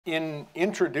In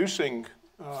introducing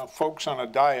folks on a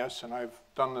dais, and I've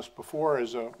done this before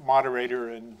as a moderator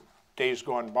in days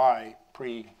gone by,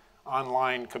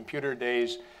 pre-online computer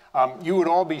days, you would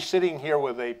all be sitting here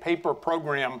with a paper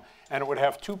program, and it would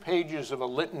have 2 pages of a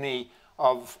litany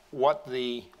of what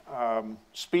the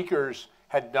speakers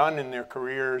had done in their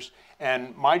careers,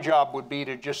 and my job would be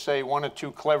to just say 1 or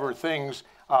 2 clever things,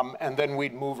 and then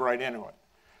we'd move right into it.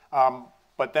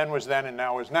 But then was then and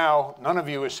now is now. None of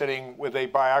you is sitting with a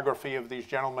biography of these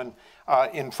gentlemen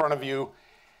in front of you.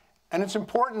 And it's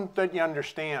important that you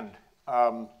understand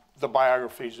the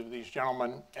biographies of these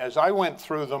gentlemen. As I went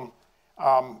through them,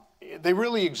 they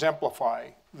really exemplify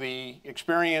the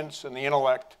experience and the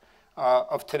intellect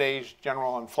of today's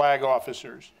general and flag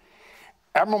officers.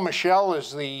 Admiral Michel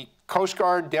is the Coast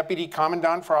Guard Deputy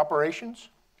Commandant for Operations.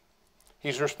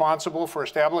 He's responsible for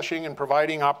establishing and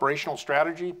providing operational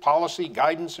strategy, policy,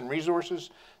 guidance, and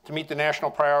resources to meet the national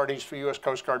priorities for U.S.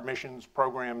 Coast Guard missions,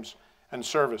 programs, and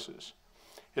services.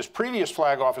 His previous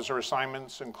flag officer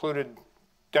assignments included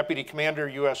Deputy Commander,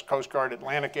 U.S. Coast Guard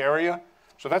Atlantic Area,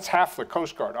 so that's half the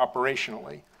Coast Guard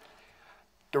operationally.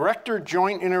 Director,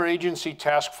 Joint Interagency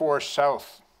Task Force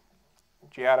South,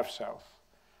 GATF South,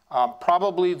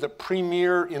 probably the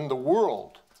premier in the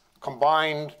world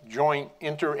combined joint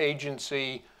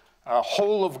interagency,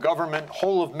 whole of government,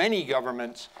 whole of many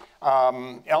governments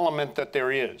element that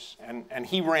there is. And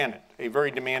he ran it, a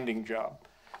very demanding job.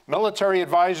 Military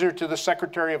advisor to the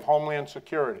Secretary of Homeland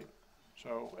Security.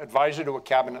 So advisor to a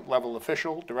cabinet level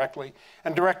official directly,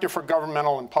 and director for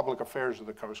governmental and public affairs of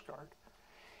the Coast Guard.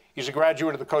 He's a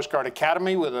graduate of the Coast Guard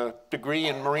Academy with a degree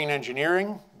in marine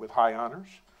engineering with high honors.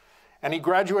 And he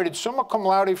graduated summa cum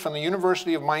laude from the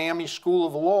University of Miami School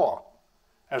of Law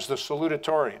as the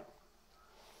salutatorian.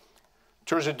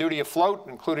 Tours of duty afloat,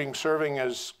 including serving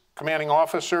as commanding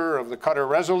officer of the cutter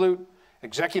Resolute,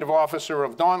 executive officer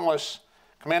of Dauntless,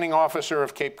 commanding officer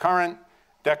of Cape Current,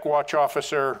 deck watch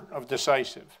officer of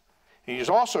Decisive. He has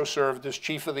also served as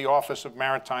chief of the Office of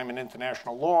Maritime and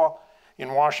International Law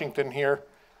in Washington here,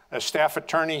 as staff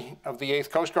attorney of the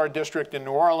 8th Coast Guard District in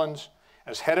New Orleans,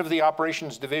 as head of the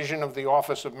Operations Division of the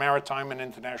Office of Maritime and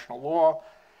International Law,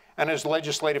 and as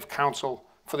legislative counsel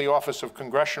for the Office of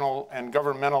Congressional and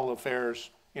Governmental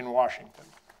Affairs in Washington.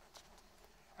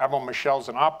 Admiral Michel's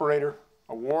an operator,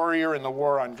 a warrior in the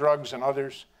war on drugs and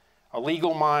others, a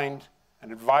legal mind,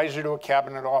 an advisor to a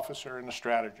cabinet officer, and a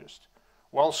strategist,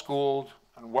 well-schooled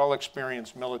and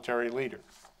well-experienced military leader.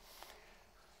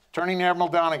 Turning to Admiral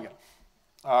Donegan.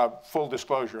 Full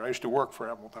disclosure, I used to work for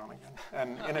Admiral Donegan,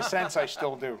 and in a sense, I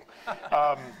still do.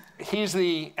 He's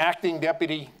the acting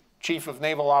deputy chief of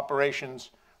naval operations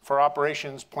for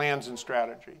operations, plans, and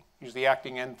strategy. He's the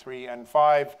acting N3,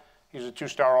 N5. He's a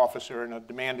 2-star officer in a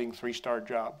demanding 3-star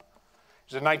job.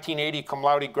 He's a 1980 cum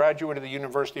laude graduate of the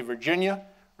University of Virginia,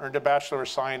 earned a Bachelor of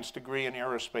Science degree in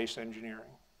aerospace engineering.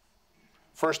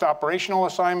 First operational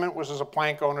assignment was as a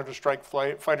plank owner to Strike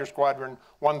Fighter Squadron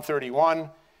 131,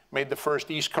 made the first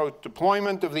East Coast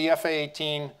deployment of the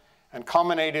F-A-18, and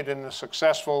culminated in the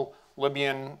successful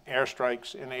Libyan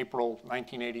airstrikes in April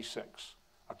 1986,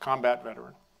 a combat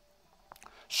veteran.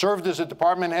 Served as a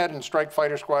department head in Strike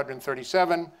Fighter Squadron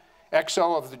 37,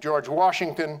 XO of the George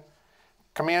Washington,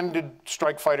 commanded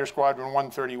Strike Fighter Squadron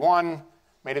 131,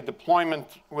 made a deployment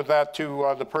with that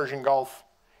to the Persian Gulf,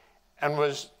 and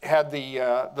had the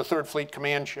 3rd Fleet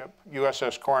Command Ship,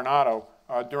 USS Coronado,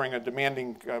 during a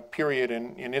demanding period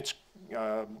in its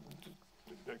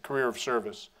career of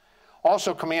service.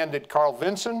 Also commanded Carl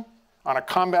Vinson on a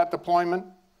combat deployment.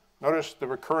 Notice the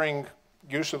recurring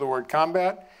use of the word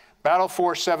combat. Battle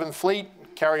Force 7th Fleet,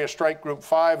 Carrier Strike Group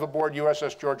 5 aboard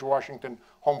USS George Washington,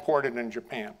 home ported in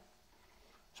Japan.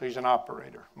 So he's an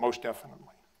operator, most definitely.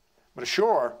 But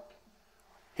ashore,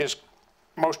 his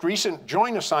most recent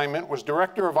joint assignment was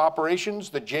Director of Operations,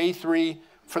 the J3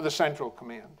 for the Central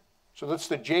Command. So that's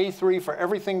the J3 for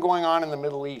everything going on in the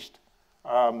Middle East,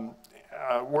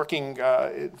 working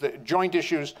the joint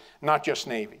issues, not just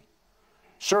Navy.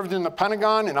 Served in the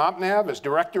Pentagon in OPNAV as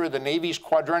Director of the Navy's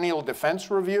Quadrennial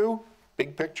Defense Review,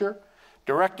 big picture,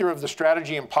 Director of the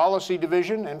Strategy and Policy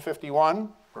Division, N51,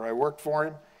 where I worked for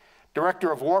him,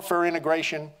 Director of Warfare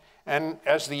Integration, and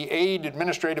as the aide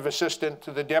administrative assistant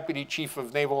to the Deputy Chief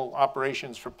of Naval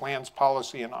Operations for Plans,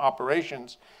 Policy, and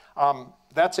Operations.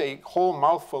 That's a whole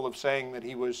mouthful of saying that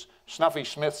he was Snuffy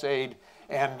Smith's aide.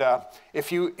 And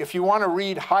if you want to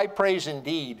read high praise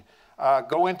indeed,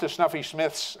 go into Snuffy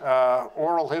Smith's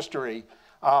oral history.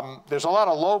 There's a lot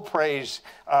of low praise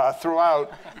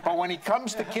throughout, but when he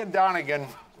comes to Kid Donegan,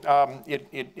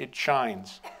 it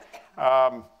shines.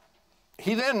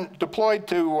 He then deployed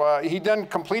to, he then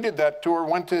completed that tour,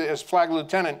 went to, as flag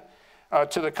lieutenant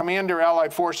to the Commander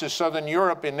Allied Forces Southern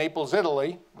Europe in Naples,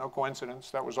 Italy. No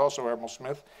coincidence, that was also Admiral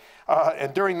Smith.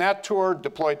 And during that tour,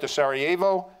 deployed to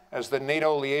Sarajevo as the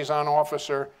NATO liaison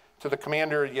officer to the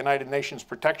Commander of the United Nations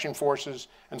Protection Forces,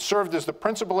 and served as the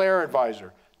principal air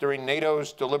advisor during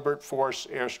NATO's deliberate force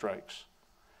airstrikes.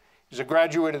 He's a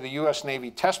graduate of the US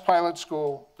Navy Test Pilot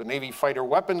School, the Navy Fighter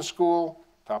Weapons School,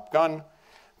 Top Gun,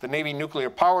 the Navy Nuclear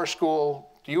Power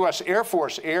School, the US Air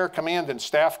Force Air Command and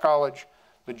Staff College,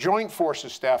 the Joint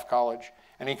Forces Staff College,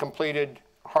 and he completed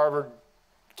Harvard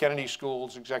Kennedy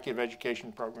School's Executive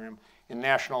Education Program in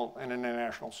national and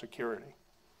international security.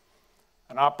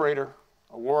 An operator,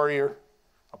 a warrior,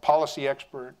 a policy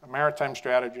expert, a maritime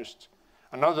strategist,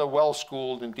 another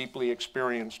well-schooled and deeply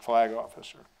experienced flag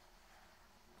officer.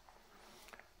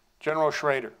 General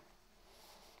Shrader,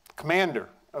 commander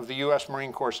of the US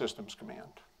Marine Corps Systems Command.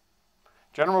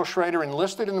 General Shrader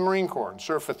enlisted in the Marine Corps and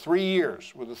served for 3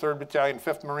 years with the 3rd Battalion,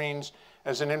 5th Marines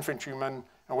as an infantryman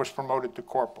and was promoted to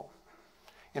corporal.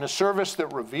 In a service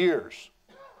that reveres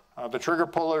the trigger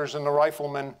pullers and the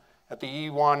riflemen at the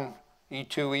E1,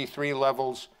 E2, E3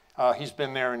 levels, he's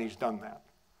been there and he's done that.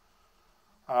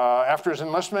 After his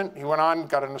enlistment, he went on,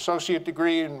 got an associate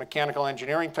degree in mechanical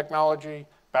engineering technology,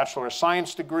 Bachelor of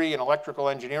Science degree in electrical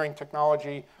engineering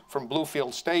technology from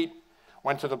Bluefield State,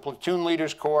 went to the platoon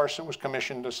leaders course and was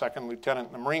commissioned as 2nd Lieutenant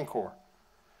in the Marine Corps.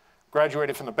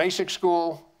 Graduated from the basic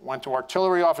school, went to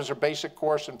artillery officer basic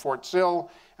course in Fort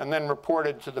Sill, and then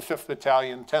reported to the 5th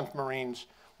Battalion, 10th Marines,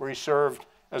 where he served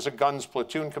as a guns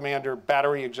platoon commander,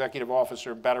 battery executive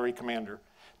officer, battery commander.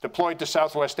 Deployed to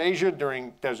Southwest Asia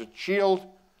during Desert Shield,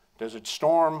 Desert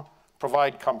Storm,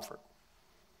 provide comfort.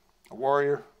 A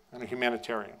warrior and a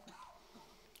humanitarian.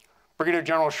 Brigadier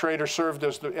General Shrader served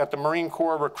as at the Marine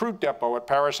Corps Recruit Depot at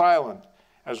Parris Island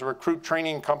as a recruit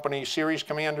training company series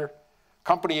commander,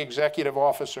 company executive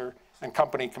officer, and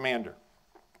company commander.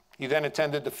 He then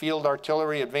attended the Field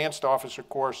Artillery Advanced Officer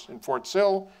course in Fort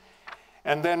Sill,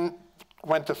 and then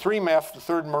went to 3MEF, the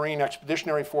 3rd Marine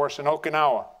Expeditionary Force in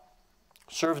Okinawa.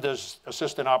 Served as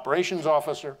Assistant Operations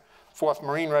Officer, 4th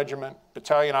Marine Regiment,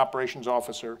 Battalion Operations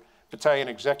Officer, Battalion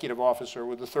Executive Officer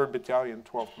with the 3rd Battalion,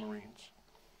 12th Marines.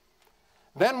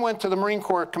 Then went to the Marine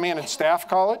Corps Command and Staff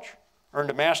College, earned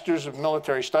a Master's of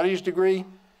Military Studies degree,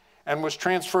 and was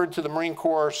transferred to the Marine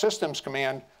Corps Systems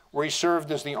Command, where he served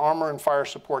as the Armor and Fire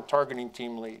Support Targeting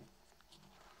Team Lead.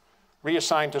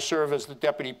 Reassigned to serve as the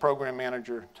Deputy Program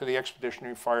Manager to the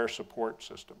Expeditionary Fire Support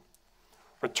System.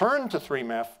 Returned to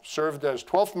 3MEF, served as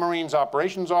 12th Marines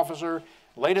Operations Officer.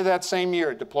 Later that same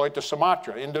year, deployed to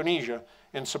Sumatra, Indonesia,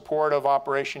 in support of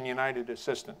Operation United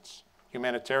Assistance,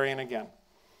 humanitarian again.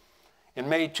 In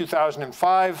May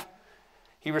 2005,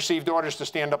 he received orders to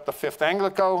stand up the 5th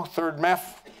Anglico, 3rd MEF,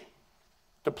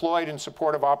 deployed in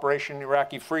support of Operation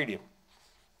Iraqi Freedom,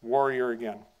 warrior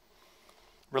again.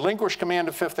 Relinquished command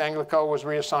of 5th Anglico, was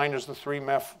reassigned as the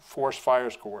 3MEF Force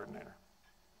Fires Coordinator.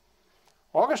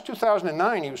 August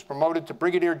 2009, he was promoted to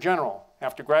Brigadier General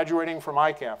after graduating from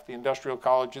ICAPT, the Industrial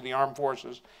College of the Armed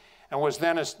Forces, and was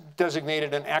then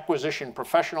designated an Acquisition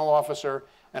Professional Officer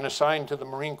and assigned to the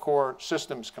Marine Corps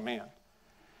Systems Command.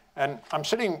 And I'm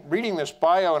sitting reading this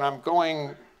bio and I'm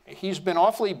going, he's been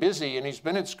awfully busy and he's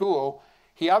been at school.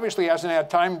 He obviously hasn't had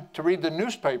time to read the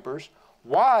newspapers.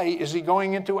 Why is he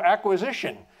going into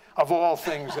acquisition of all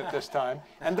things at this time?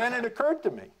 And then it occurred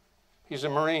to me, he's a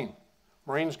Marine.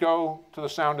 Marines go to the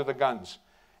sound of the guns.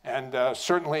 And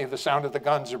certainly the sound of the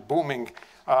guns are booming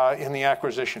in the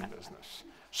acquisition business.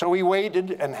 So he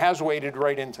waded and has waded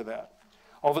right into that.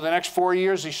 Over the next 4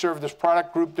 years, he served as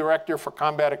Product Group Director for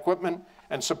Combat Equipment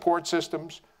and Support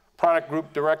Systems, Product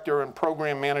Group Director and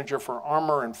Program Manager for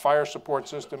Armor and Fire Support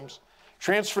Systems,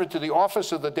 transferred to the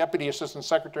Office of the Deputy Assistant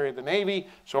Secretary of the Navy,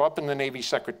 so up in the Navy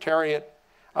Secretariat,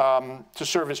 to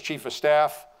serve as Chief of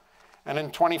Staff. And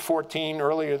in 2014,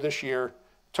 earlier this year,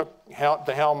 took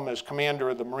the helm as Commander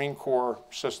of the Marine Corps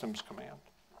Systems Command.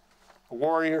 A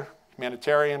warrior,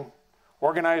 humanitarian,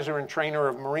 organizer and trainer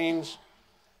of Marines,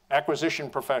 acquisition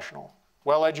professional,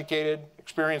 well-educated,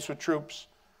 experienced with troops,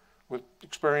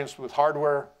 experienced with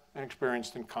hardware, and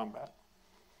experienced in combat.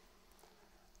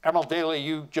 Admiral Daly,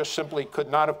 you just simply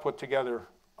could not have put together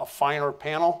a finer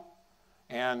panel,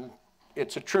 and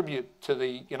it's a tribute to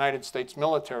the United States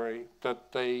military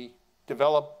that they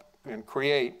develop and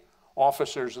create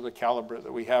officers of the caliber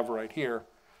that we have right here.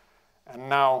 And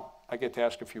now I get to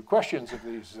ask a few questions of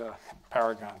these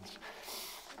paragons.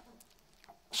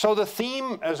 So the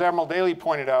theme, as Admiral Daly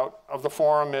pointed out, of the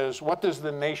forum is, what does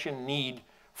the nation need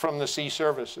from the sea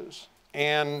services?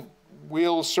 And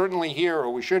we'll certainly hear,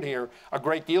 or we should hear, a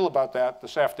great deal about that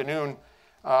this afternoon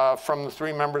from the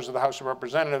 3 members of the House of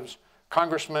Representatives,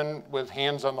 congressmen with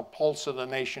hands on the pulse of the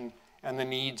nation and the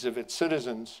needs of its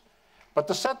citizens. But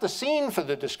to set the scene for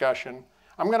the discussion,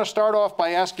 I'm going to start off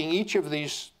by asking each of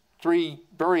these 3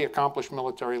 very accomplished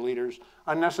military leaders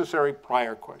a necessary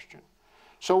prior question.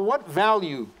 So what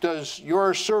value does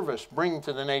your service bring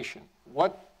to the nation?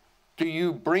 What do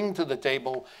you bring to the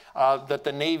table that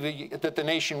the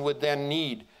nation would then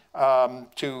need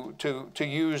to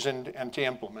use and to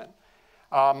implement?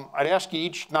 I'd ask you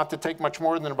each not to take much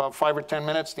more than about 5 or 10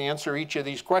 minutes to answer each of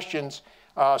these questions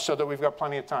so that we've got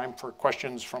plenty of time for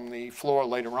questions from the floor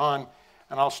later on.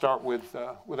 And I'll start with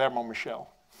Admiral Michel.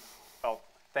 Well,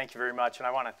 thank you very much. And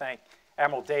I want to thank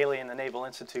Admiral Daly and the Naval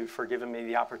Institute for giving me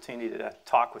the opportunity to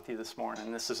talk with you this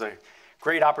morning. This is a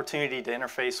great opportunity to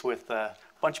interface with a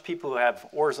bunch of people who have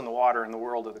oars in the water in the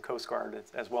world of the Coast Guard,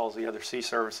 as well as the other sea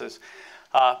services.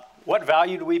 What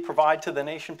value do we provide to the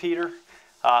nation, Peter?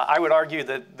 I would argue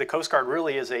that the Coast Guard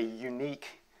really is a unique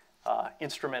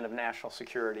instrument of national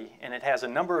security, and it has a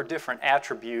number of different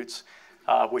attributes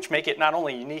which make it not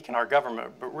only unique in our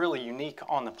government, but really unique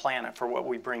on the planet for what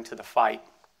we bring to the fight.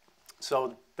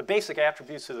 So the basic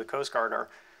attributes of the Coast Guard are,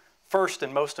 first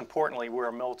and most importantly, we're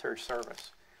a military service.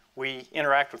 We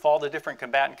interact with all the different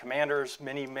combatant commanders.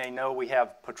 Many may know we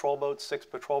have patrol boats, 6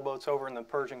 patrol boats over in the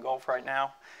Persian Gulf right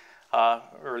now,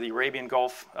 or the Arabian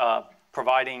Gulf,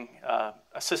 providing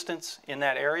assistance in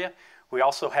that area. We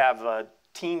also have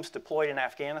teams deployed in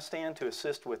Afghanistan to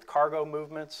assist with cargo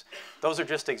movements. Those are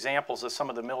just examples of some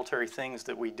of the military things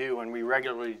that we do, and we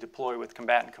regularly deploy with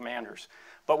combatant commanders.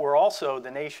 But we're also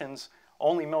the nation's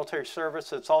only military service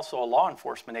that's also a law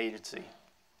enforcement agency.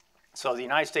 So the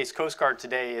United States Coast Guard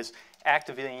today is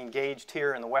actively engaged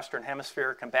here in the Western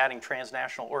Hemisphere combating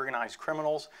transnational organized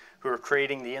criminals who are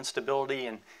creating the instability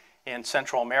in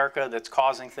Central America that's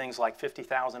causing things like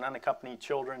 50,000 unaccompanied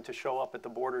children to show up at the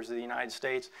borders of the United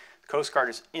States. The Coast Guard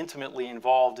is intimately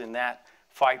involved in that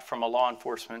fight from a law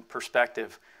enforcement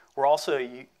perspective. We're also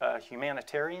a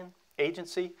humanitarian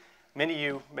agency. Many of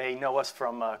you may know us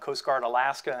from Coast Guard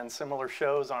Alaska and similar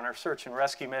shows on our search and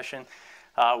rescue mission.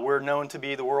 We're known to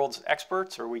be the world's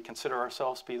experts, or we consider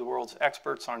ourselves to be the world's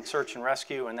experts on search and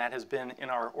rescue, and that has been in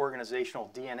our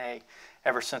organizational DNA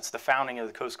ever since the founding of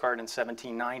the Coast Guard in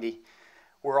 1790.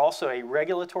 We're also a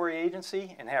regulatory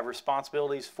agency and have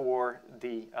responsibilities for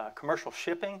the commercial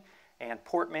shipping and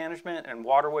port management and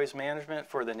waterways management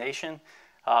for the nation.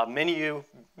 Many of you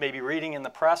may be reading in the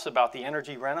press about the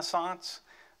energy renaissance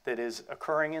that is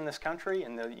occurring in this country,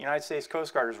 and the United States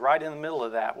Coast Guard is right in the middle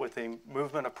of that with the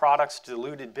movement of products,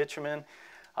 diluted bitumen,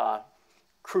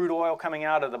 crude oil coming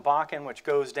out of the Bakken, which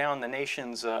goes down the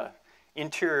nation's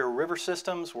interior river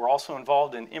systems. We're also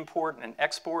involved in import and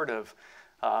export of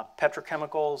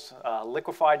petrochemicals,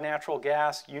 liquefied natural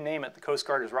gas, you name it. The Coast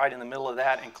Guard is right in the middle of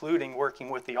that, including working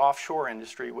with the offshore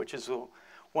industry, which is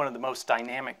one of the most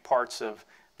dynamic parts of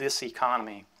this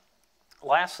economy.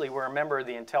 Lastly, we're a member of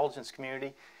the intelligence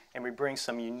community, and we bring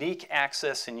some unique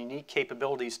access and unique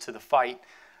capabilities to the fight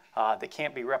that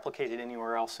can't be replicated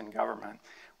anywhere else in government.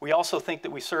 We also think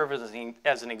that we serve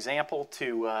as an example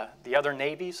to the other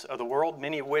navies of the world,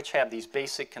 many of which have these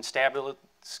basic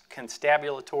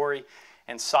constabulatory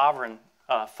and sovereign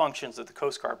functions that the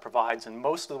Coast Guard provides. And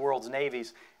most of the world's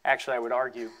navies, actually I would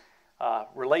argue,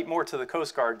 relate more to the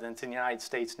Coast Guard than to the United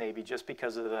States Navy, just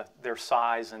because of their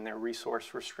size and their resource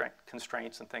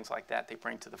constraints and things like that they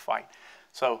bring to the fight.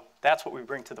 So that's what we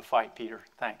bring to the fight, Peter.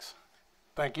 Thanks.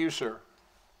 Thank you, sir.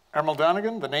 Admiral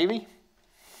Donegan, the Navy.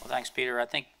 Well, thanks, Peter. I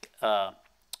think I'll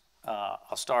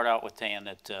start out with saying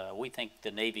that we think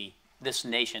the Navy, this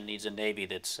nation needs a Navy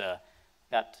that's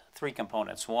got 3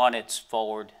 components. 1, it's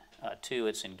forward. 2,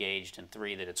 it's engaged. And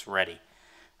 3, that it's ready.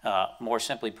 More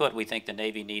simply put, we think the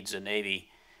Navy needs a Navy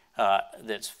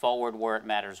that's forward where it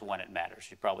matters, when it matters.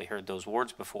 You've probably heard those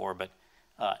words before, but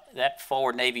that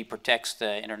forward Navy protects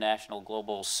the international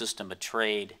global system of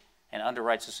trade and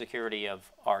underwrites the security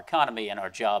of our economy and our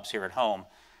jobs here at home.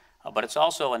 But it's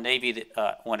also a Navy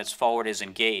that, when it's forward, is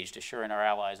engaged, assuring our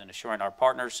allies and assuring our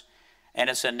partners. And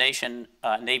it's a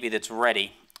Navy that's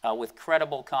ready with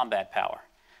credible combat power,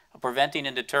 preventing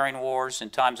and deterring wars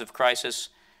in times of crisis,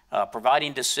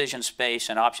 providing decision space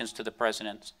and options to the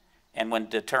president, and when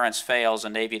deterrence fails, a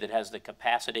Navy that has the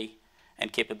capacity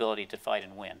and capability to fight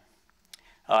and win.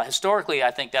 Historically,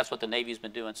 I think that's what the Navy's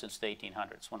been doing since the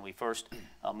 1800s, when we first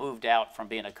moved out from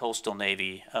being a coastal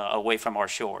Navy away from our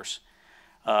shores.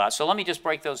 So let me just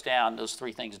break those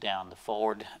 3 things down: the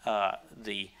forward,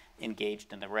 the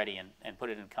engaged, and the ready, and put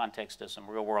it in context of some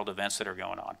real-world events that are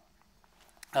going on.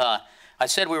 I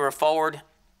said we were forward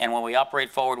And when we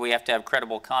operate forward, we have to have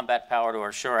credible combat power to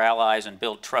assure allies and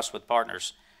build trust with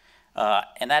partners.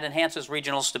 And that enhances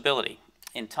regional stability.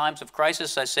 In times of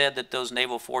crisis, I said that those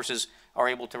naval forces are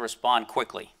able to respond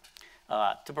quickly,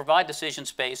 to provide decision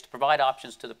space, to provide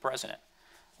options to the president.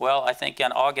 Well, I think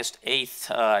on August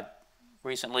 8th,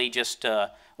 recently, just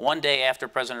one day after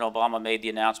President Obama made the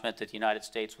announcement that the United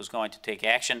States was going to take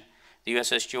action, the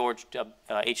USS George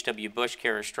H.W. Bush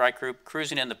Carrier Strike Group,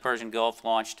 cruising in the Persian Gulf,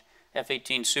 launched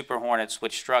F-18 Super Hornets,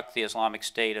 which struck the Islamic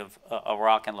State of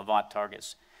Iraq and Levant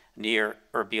targets near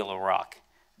Erbil, Iraq.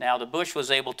 Now, the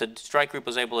strike group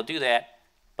was able to do that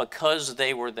because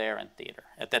they were there in theater.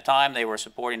 At that time, they were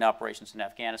supporting operations in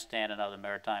Afghanistan and other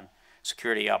maritime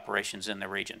security operations in the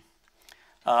region.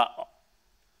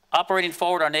 Operating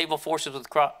forward, our naval forces with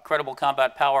credible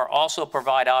combat power also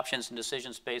provide options and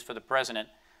decision space for the president.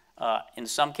 In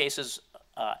some cases,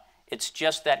 it's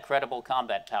just that credible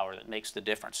combat power that makes the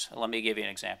difference. Let me give you an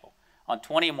example. On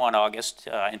 21 August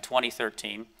in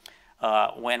 2013,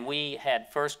 when we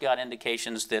had first got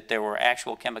indications that there were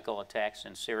actual chemical attacks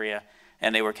in Syria,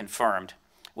 and they were confirmed,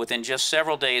 within just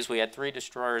several days, we had 3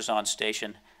 destroyers on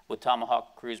station with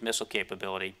Tomahawk cruise missile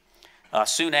capability.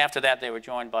 Soon after that, they were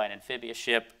joined by an amphibious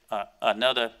ship,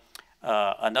 another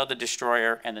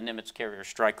destroyer, and the Nimitz Carrier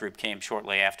Strike Group came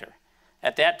shortly after.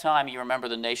 At that time, you remember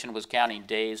the nation was counting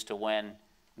days to when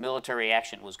military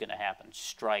action was going to happen,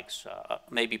 strikes,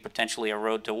 maybe potentially a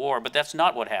road to war, but that's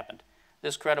not what happened.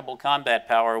 This credible combat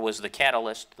power was the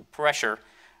catalyst, the pressure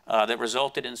that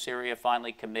resulted in Syria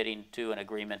finally committing to an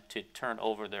agreement to turn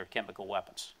over their chemical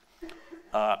weapons.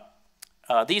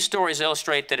 These stories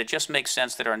illustrate that it just makes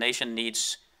sense that our nation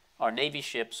needs our Navy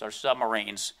ships, our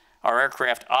submarines, our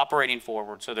aircraft operating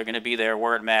forward, so they're going to be there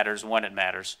where it matters, when it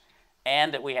matters,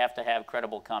 and that we have to have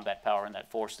credible combat power in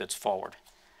that force that's forward.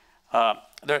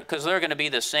 Because they're going to be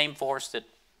the same force, that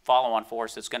follow-on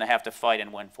force, that's going to have to fight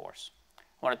and win for us.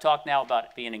 I want to talk now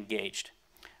about being engaged.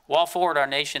 While forward, our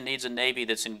nation needs a Navy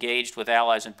that's engaged with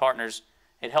allies and partners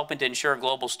in helping to ensure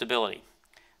global stability.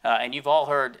 And you've all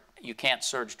heard you can't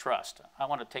surge trust. I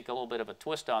want to take a little bit of a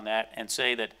twist on that and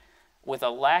say that with a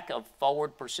lack of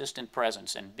forward persistent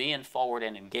presence and being forward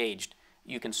and engaged,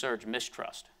 you can surge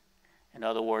mistrust. In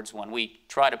other words, when we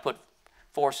try to put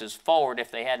forces forward,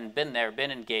 if they hadn't been there,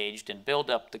 been engaged, and build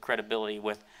up the credibility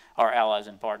with our allies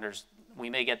and partners, we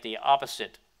may get the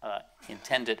opposite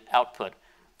intended output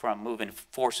from moving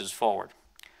forces forward.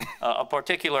 Of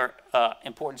particular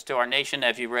importance to our nation,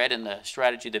 as you read in the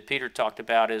strategy that Peter talked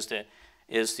about, is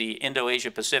the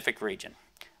Indo-Asia Pacific region.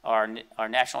 Our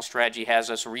national strategy has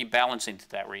us rebalancing to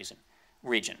that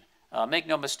region. Make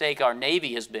no mistake, our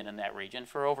Navy has been in that region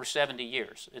for over 70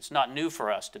 years. It's not new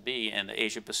for us to be in the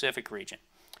Asia Pacific region.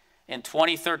 In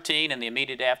 2013, in the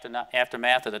immediate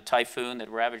aftermath of the typhoon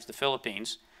that ravaged the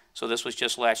Philippines, so this was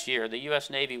just last year, the U.S.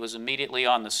 Navy was immediately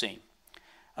on the scene.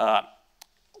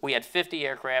 We had 50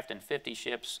 aircraft and 50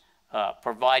 ships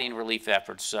providing relief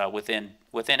efforts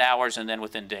within hours and then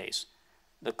within days.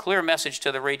 The clear message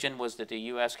to the region was that the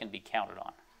U.S. can be counted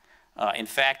on. In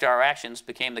fact, our actions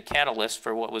became the catalyst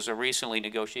for what was a recently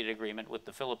negotiated agreement with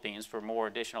the Philippines for more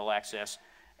additional access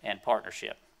and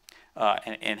partnership,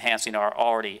 enhancing our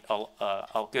already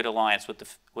good alliance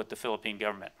with the Philippine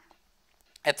government.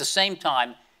 At the same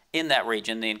time, in that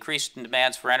region, the increased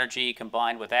demands for energy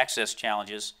combined with access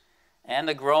challenges and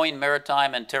the growing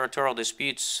maritime and territorial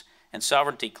disputes and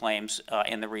sovereignty claims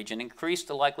in the region increased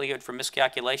the likelihood for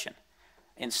miscalculation.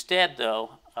 Instead,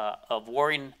 though, of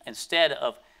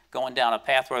going down a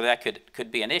path where that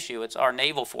could be an issue, it's our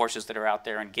naval forces that are out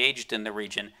there engaged in the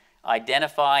region,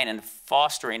 identifying and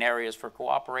fostering areas for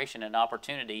cooperation and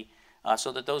opportunity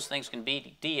so that those things can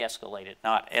be de-escalated,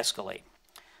 not escalate.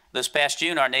 This past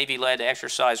June, our Navy led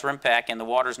exercise RIMPAC in the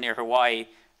waters near Hawaii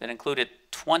that included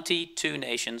 22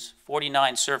 nations,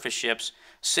 49 surface ships,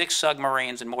 6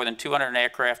 submarines, and more than 200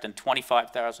 aircraft and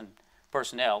 25,000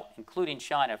 personnel, including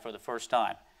China for the first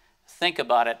time. Think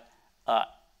about it,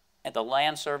 at the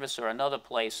land service or another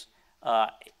place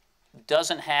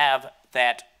doesn't have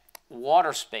that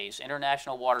water space,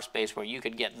 international water space, where you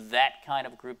could get that kind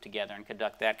of group together and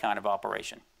conduct that kind of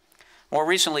operation. More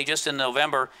recently, just in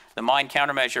November, the mine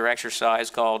countermeasure exercise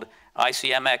called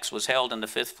ICMX was held in the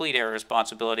 5th Fleet Area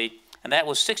Responsibility, and that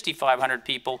was 6,500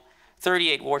 people,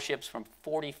 38 warships from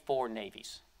 44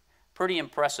 navies. Pretty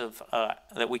impressive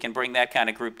that we can bring that kind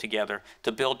of group together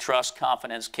to build trust,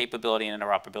 confidence, capability, and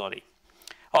interoperability.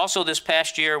 Also, this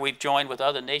past year, we've joined with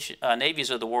other navies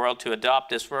of the world to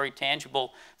adopt this very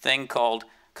tangible thing called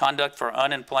Conduct for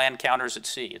Unplanned Encounters at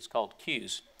Sea. It's called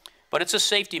CUES. But it's a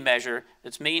safety measure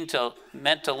that's meant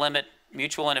to limit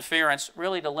mutual interference,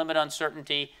 really to limit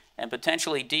uncertainty and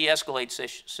potentially de-escalate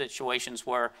situations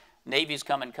where navies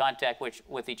come in contact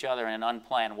with each other in an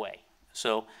unplanned way.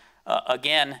 So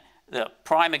again, the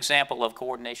prime example of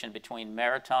coordination between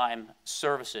maritime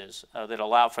services that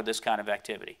allow for this kind of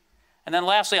activity. And then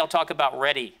lastly, I'll talk about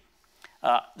ready.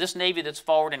 This Navy that's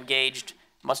forward engaged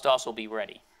must also be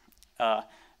ready.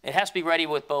 It has to be ready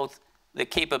with both the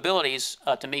capabilities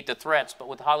to meet the threats, but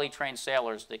with highly trained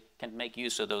sailors that can make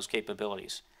use of those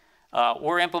capabilities.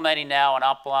 We're implementing now an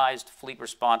optimized fleet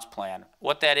response plan.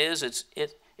 What that is,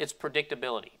 it's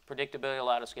predictability. Predictability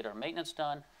allowed us to get our maintenance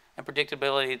done, and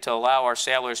predictability to allow our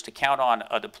sailors to count on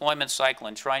a deployment cycle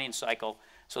and training cycle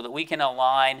so that we can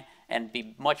align and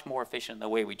be much more efficient in the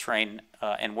way we train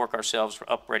and work ourselves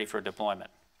up ready for deployment.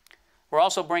 We're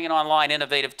also bringing online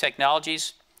innovative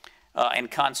technologies and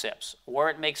concepts. Where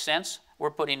it makes sense,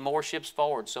 we're putting more ships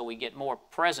forward so we get more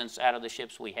presence out of the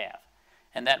ships we have.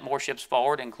 And that more ships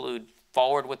forward include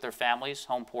forward with their families,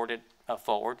 home ported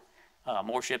forward,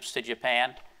 more ships to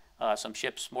Japan,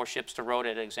 more ships to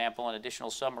Rhodes, for example, an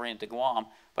additional submarine to Guam.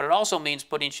 But it also means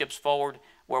putting ships forward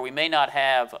where we may not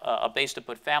have a base to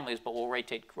put families, but we'll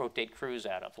rotate crews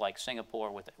out of, like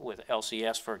Singapore with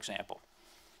LCS, for example.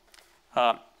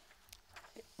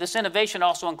 This innovation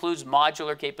also includes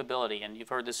modular capability, and you've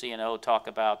heard the CNO talk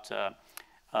about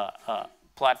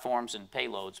platforms and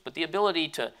payloads, but the ability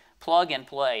to plug and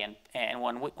play, and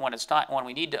when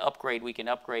we need to upgrade, we can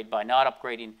upgrade by not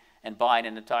upgrading and buying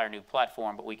an entire new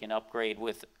platform, but we can upgrade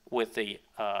with the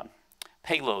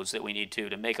payloads that we need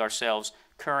to make ourselves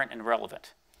current and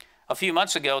relevant. A few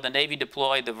months ago, the Navy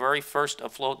deployed the very first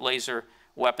afloat laser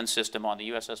weapon system on the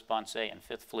USS Ponce and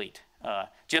 5th Fleet.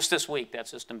 Just this week, that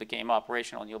system became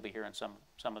operational, and you'll be hearing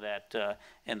some of that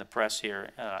in the press here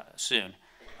soon.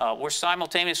 We're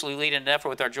simultaneously leading an effort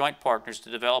with our joint partners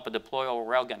to develop a deployable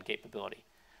railgun capability.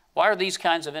 Why are these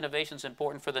kinds of innovations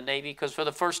important for the Navy? Because for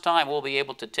the first time, we'll be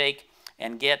able to take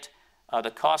and get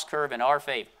the cost curve in our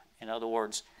favor. In other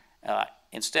words,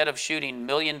 instead of shooting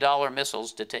million-dollar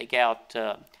missiles to take out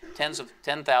tens of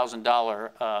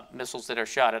 $10,000 missiles that are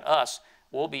shot at us,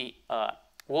 we'll be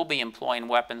employing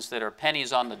weapons that are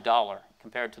pennies on the dollar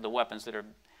compared to the weapons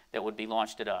that would be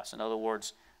launched at us. In other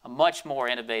words, a much more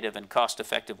innovative and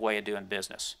cost-effective way of doing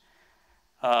business.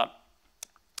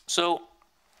 So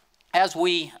as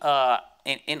we,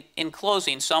 in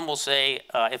closing, some will say,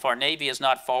 if our Navy is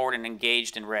not forward and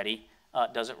engaged and ready,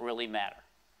 does it really matter?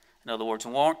 In other words,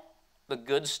 won't the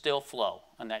goods still flow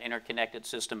in that interconnected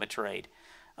system of trade?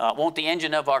 Won't the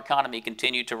engine of our economy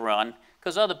continue to run?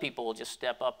 Because other people will just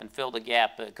step up and fill the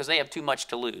gap because they have too much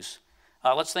to lose.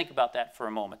 Let's think about that for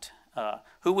a moment.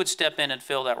 Who would step in and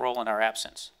fill that role in our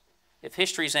absence? If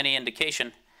history is any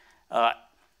indication,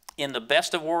 in the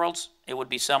best of worlds, it would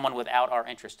be someone without our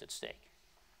interest at stake.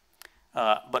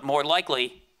 But more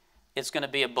likely, it's going to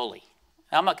be a bully.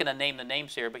 Now, I'm not going to name the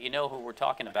names here, but you know who we're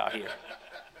talking about here.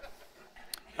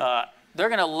 They're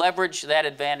going to leverage that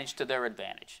advantage to their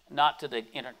advantage, not to the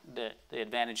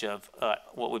advantage of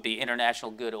what would be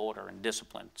international good order and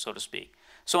discipline, so to speak.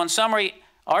 So in summary,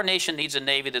 our nation needs a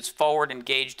Navy that's forward,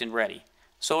 engaged, and ready.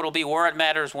 So it'll be where it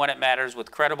matters, when it matters, with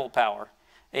credible power,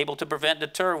 able to prevent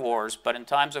and deter wars, but in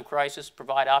times of crisis,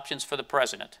 provide options for the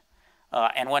President,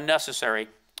 and when necessary,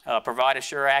 provide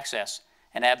assured access,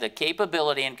 and have the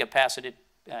capability and capacity,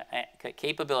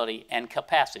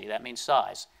 that means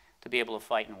size, to be able to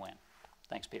fight and win.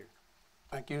 Thanks, Peter.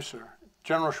 Thank you, sir.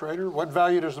 General Shrader, what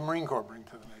value does the Marine Corps bring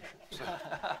to the nation? So,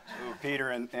 Peter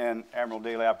and Admiral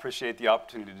Daly, I appreciate the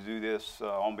opportunity to do this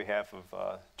on behalf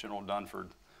of General Dunford.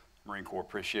 Marine Corps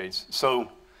appreciates. So,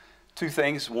 two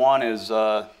things. One is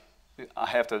I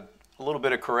have a little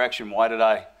bit of correction. Why did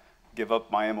I give up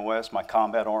my MOS, my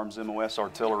combat arms MOS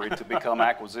artillery, to become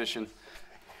acquisition?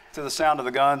 To the sound of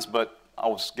the guns, but I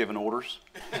was given orders.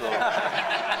 So,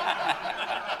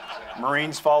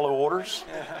 Marines follow orders.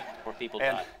 Or people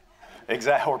die.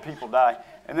 Exactly, or people die.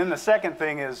 And then the second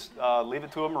thing is leave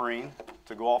it to a Marine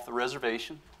to go off the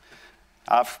reservation.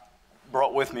 I've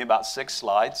brought with me about 6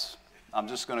 slides. I'm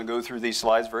just going to go through these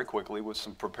slides very quickly with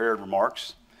some prepared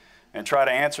remarks and try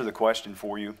to answer the question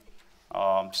for you.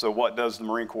 So what does the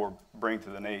Marine Corps bring to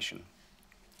the nation?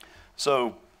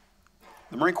 So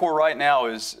the Marine Corps right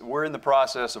now we're in the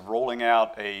process of rolling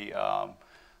out a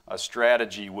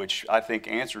strategy which I think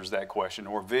answers that question,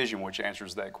 or vision which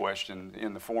answers that question,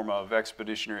 in the form of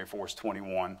Expeditionary Force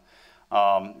 21,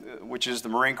 which is the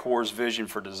Marine Corps' vision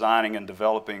for designing and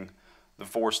developing the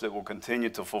force that will continue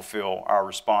to fulfill our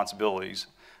responsibilities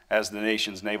as the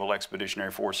nation's Naval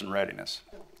Expeditionary Force in readiness.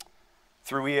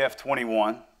 Through EF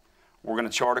 21, we're going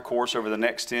to chart a course over the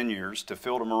next 10 years to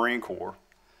field a Marine Corps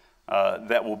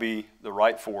that will be the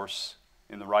right force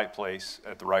in the right place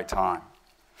at the right time.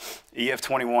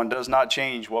 EF-21 does not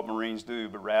change what Marines do,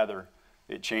 but rather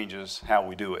it changes how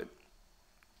we do it.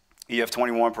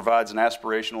 EF-21 provides an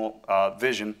aspirational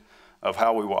vision of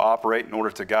how we will operate in order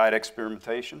to guide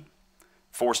experimentation,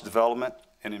 force development,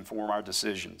 and inform our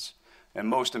decisions. And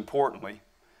most importantly,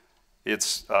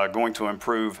 it's going to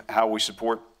improve how we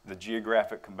support the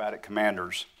geographic combatant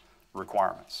commanders'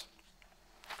 requirements.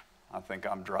 I think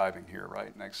I'm driving here,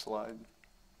 right? Next slide.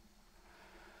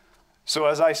 So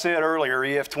as I said earlier,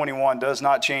 EF-21 does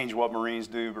not change what Marines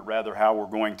do, but rather how we're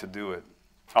going to do it.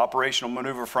 Operational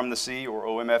Maneuver from the Sea, or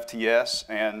OMFTS,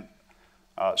 and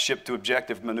Ship to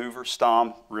Objective Maneuver,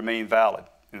 STOM, remain valid.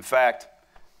 In fact,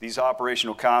 these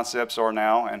operational concepts are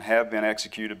now and have been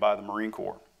executed by the Marine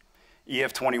Corps.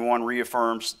 EF-21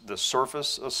 reaffirms the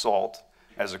surface assault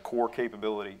as a core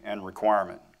capability and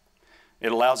requirement.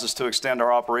 It allows us to extend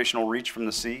our operational reach from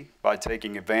the sea by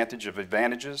taking advantage of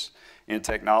advantages in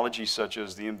technology such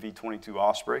as the MV-22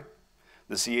 Osprey,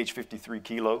 the CH-53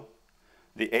 Kilo,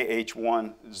 the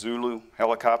AH-1 Zulu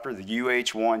helicopter, the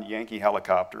UH-1 Yankee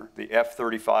helicopter, the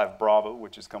F-35 Bravo,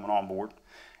 which is coming on board,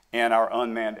 and our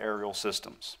unmanned aerial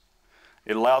systems.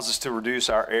 It allows us to reduce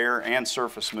our air and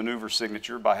surface maneuver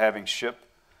signature by having ship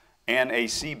and a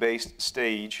sea-based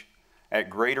stage at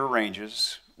greater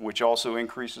ranges, which also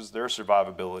increases their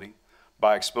survivability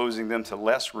by exposing them to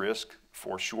less risk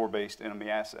for shore-based enemy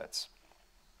assets,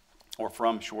 or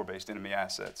from shore-based enemy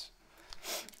assets.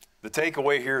 The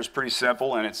takeaway here is pretty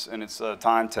simple, and it's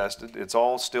time-tested. It's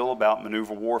all still about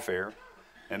maneuver warfare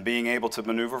and being able to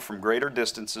maneuver from greater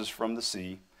distances from the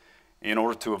sea in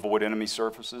order to avoid enemy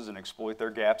surfaces and exploit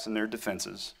their gaps in their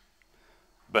defenses,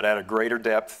 but at a greater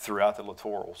depth throughout the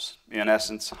littorals. In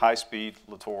essence, high-speed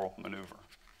littoral maneuver.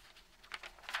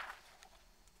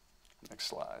 Next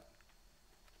slide.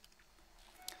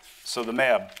 So the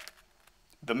MEB.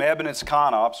 The MEB and its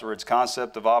CONOPS, or its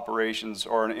concept of operations,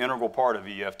 are an integral part of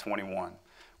EF-21.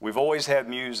 We've always had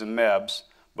MEUs and MEBs,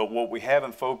 but what we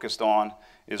haven't focused on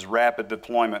is rapid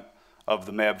deployment of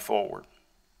the MEB forward.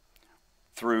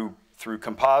 Through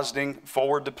compositing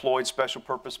forward deployed special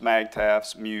purpose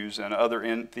MAGTFs, MEUs, and other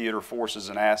in-theater forces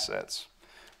and assets.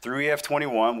 Through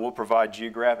EF-21, we'll provide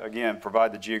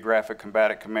the geographic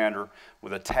combatant commander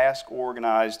with a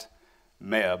task-organized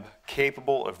MEB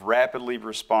capable of rapidly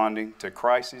responding to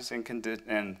crises and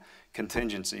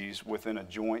contingencies within a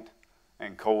joint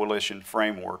and coalition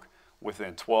framework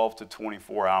within 12 to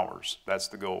 24 hours. That's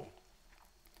the goal.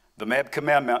 The MEB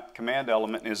command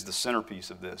element is the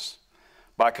centerpiece of this.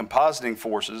 By compositing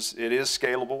forces, it is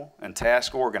scalable and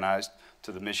task organized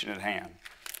to the mission at hand.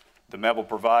 The MEB will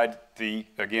provide the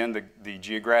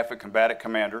geographic combatant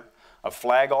commander, a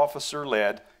flag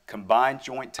officer-led combined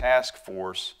joint task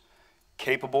force,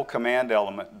 capable command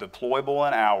element, deployable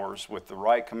in hours with the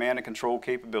right command and control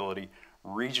capability,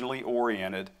 regionally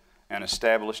oriented, and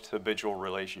established habitual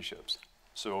relationships.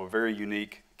 So a very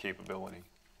unique capability.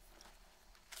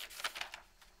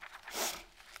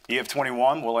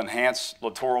 EF-21 will enhance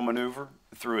littoral maneuver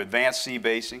through advanced sea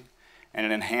basing and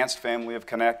an enhanced family of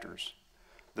connectors.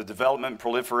 The development and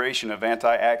proliferation of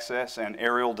anti-access and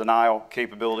aerial denial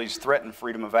capabilities threaten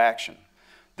freedom of action.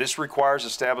 This requires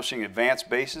establishing advanced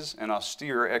bases and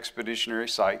austere expeditionary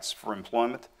sites for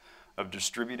employment of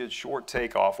distributed short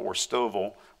takeoff or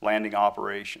STOVL landing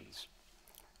operations,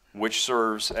 which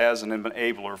serves as an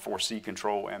enabler for sea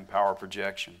control and power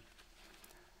projection.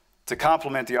 To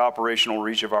complement the operational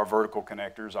reach of our vertical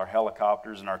connectors, our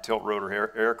helicopters, and our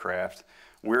tilt-rotor aircraft,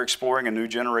 we're exploring a new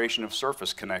generation of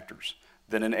surface connectors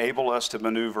that enable us to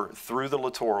maneuver through the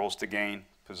littorals to gain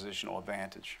positional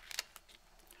advantage.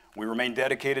 We remain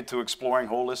dedicated to exploring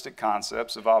holistic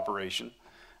concepts of operation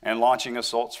and launching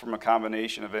assaults from a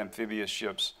combination of amphibious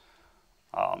ships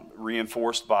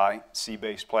reinforced by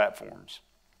sea-based platforms.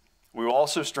 We will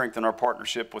also strengthen our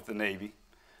partnership with the Navy,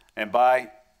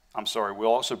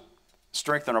 we'll also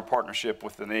strengthen our partnership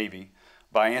with the Navy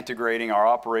by integrating our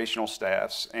operational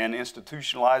staffs and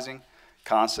institutionalizing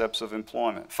concepts of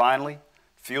employment. Finally,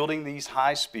 fielding these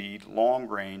high-speed,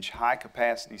 long-range,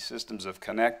 high-capacity systems of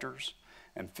connectors,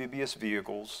 amphibious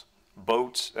vehicles,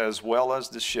 boats, as well as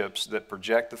the ships that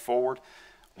project them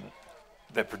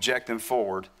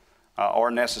forward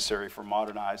are necessary for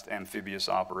modernized amphibious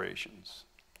operations.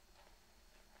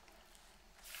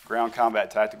 Ground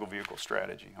combat tactical vehicle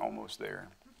strategy, almost there.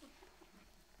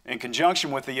 In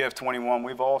conjunction with the EF-21,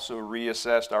 we've also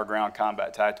reassessed our ground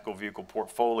combat tactical vehicle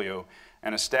portfolio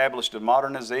and established a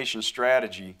modernization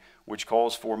strategy which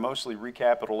calls for mostly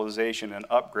recapitalization and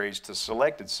upgrades to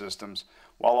selected systems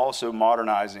while also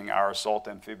modernizing our assault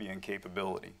amphibian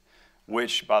capability,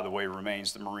 which, by the way,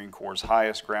 remains the Marine Corps'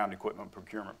 highest ground equipment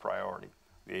procurement priority.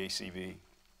 the ACV.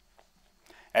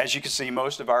 As you can see,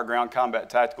 most of our ground combat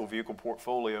tactical vehicle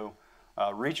portfolio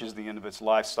reaches the end of its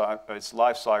life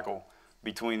cycle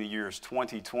between the years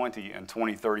 2020 and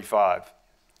 2035,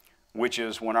 which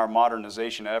is when our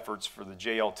modernization efforts for the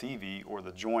JLTV, or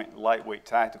the Joint Lightweight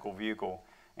Tactical Vehicle,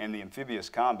 and the Amphibious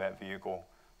Combat Vehicle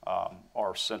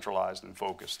are centralized and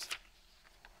focused.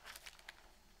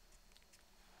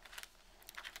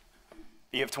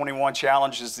 EF-21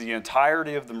 challenges the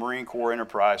entirety of the Marine Corps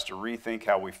enterprise to rethink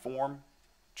how we form,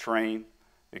 train,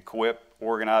 equip,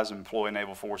 organize, and employ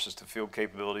naval forces to field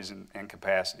capabilities and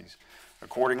capacities.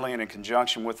 Accordingly, and in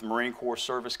conjunction with the Marine Corps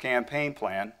Service Campaign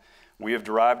Plan, we have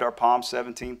derived our POM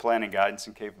 17 planning guidance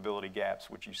and capability gaps,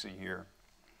 which you see here.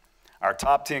 Our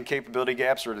top 10 capability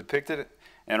gaps are depicted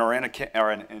and are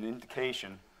an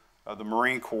indication of the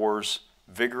Marine Corps'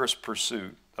 vigorous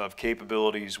pursuit of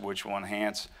capabilities which will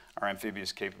enhance our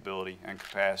amphibious capability and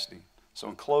capacity. So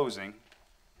in closing,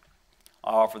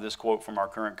 I offer this quote from our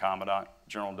current Commandant,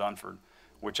 General Dunford,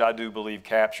 which I do believe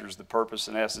captures the purpose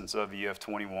and essence of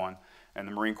EF-21 and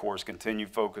the Marine Corps' continued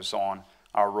focus on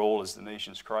our role as the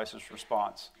nation's crisis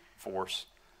response force,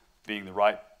 being the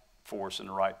right force in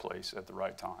the right place at the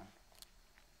right time.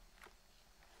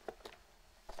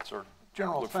 Sir,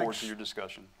 General, look forward to your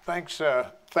discussion. Thanks,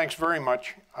 thanks very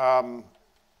much.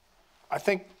 I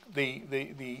think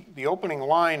the opening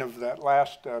line of that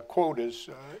last quote is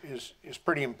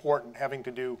pretty important, having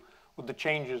to do with the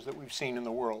changes that we've seen in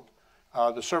the world.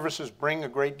 The services bring a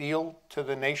great deal to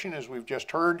the nation, as we've just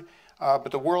heard,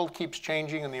 but the world keeps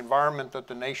changing, and the environment that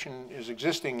the nation is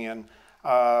existing in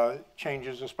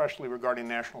changes, especially regarding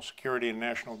national security and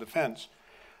national defense.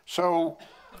 So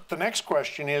the next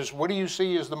question is, what do you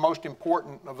see as the most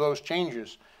important of those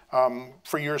changes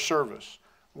for your service?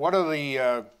 What are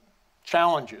the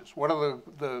challenges? What are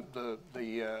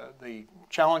the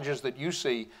challenges that you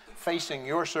see facing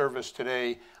your service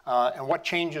today, and what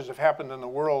changes have happened in the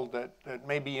world that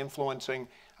may be influencing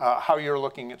how you're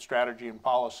looking at strategy and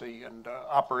policy and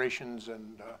operations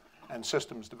and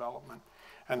systems development?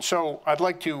 And so I'd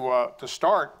like to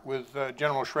start with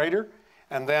General Shrader,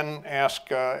 and then ask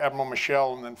Admiral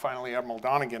Michel, and then finally Admiral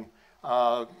Donegan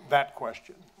that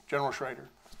question. General Shrader.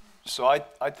 So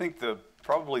I think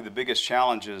probably the biggest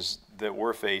challenges that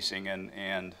we're facing,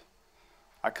 and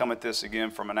I come at this again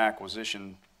from an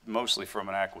acquisition, mostly from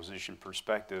an acquisition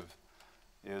perspective,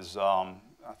 is I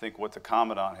think what the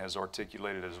Commandant has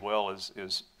articulated as well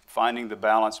is finding the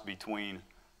balance between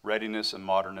readiness and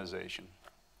modernization.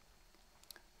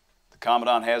 The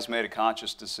Commandant has made a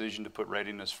conscious decision to put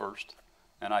readiness first.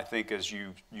 And I think, as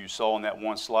you saw in that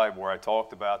one slide where I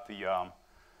talked about the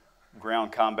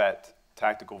ground combat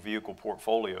tactical vehicle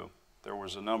portfolio, there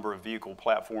was a number of vehicle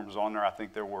platforms on there. I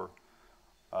think there were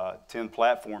 10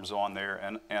 platforms on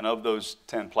there. And of those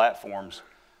 10 platforms,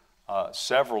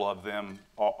 several of them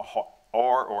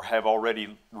are or have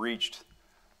already reached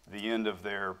the end of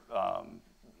their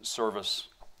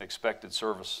expected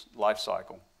service life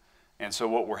cycle. And so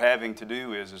what we're having to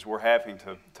do is we're having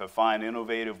to find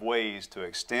innovative ways to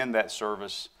extend that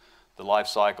service, the life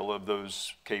cycle of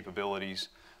those capabilities,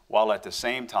 while at the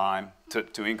same time,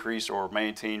 to increase or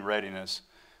maintain readiness,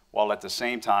 while at the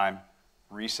same time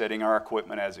resetting our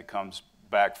equipment as it comes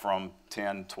back from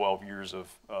 10, 12 years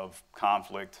of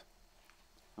conflict,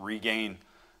 regain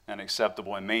an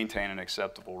acceptable and maintain an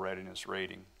acceptable readiness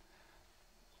rating.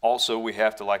 Also, we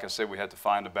have to, like I said, we have to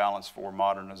find a balance for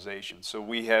modernization. So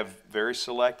we have very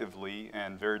selectively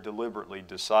and very deliberately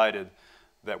decided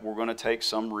that we're going to take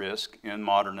some risk in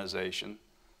modernization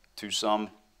to some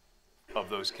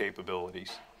of those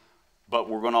capabilities, but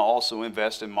we're going to also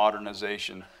invest in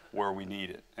modernization where we need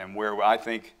it. And where I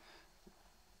think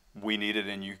we need it,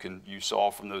 and you saw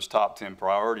from those top 10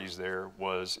 priorities there,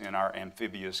 was in our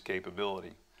amphibious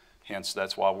capability. Hence,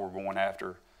 that's why we're going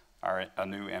after a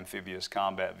new amphibious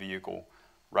combat vehicle.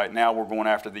 Right now we're going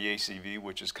after the ACV,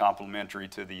 which is complementary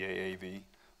to the AAV,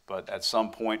 but at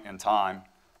some point in time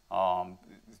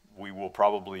we will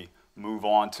probably move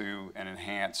on to an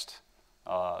enhanced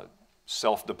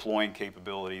self-deploying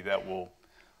capability that will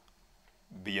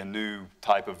be a new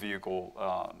type of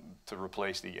vehicle to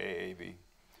replace the AAV.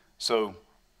 So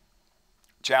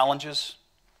challenges,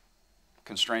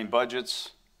 constrained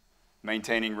budgets,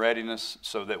 maintaining readiness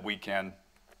so that we can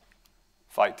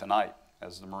fight tonight,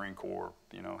 as the Marine Corps,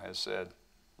 has said,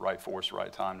 right force,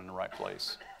 right time, in the right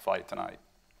place. Fight tonight.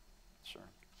 Sure.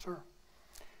 Sir.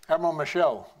 Admiral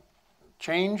Michel,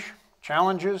 change,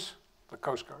 challenges, the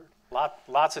Coast Guard.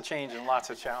 Lots of change and lots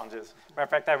of challenges. Matter of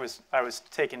fact, I was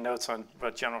taking notes on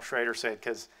what General Shrader said,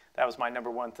 because that was my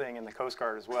 #1 thing in the Coast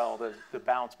Guard as well, the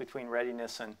balance between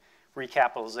readiness and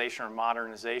recapitalization or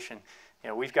modernization. You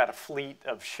know, we've got a fleet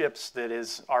of ships that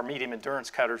is our medium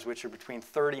endurance cutters, which are between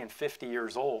 30 and 50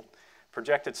 years old.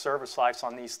 Projected service lives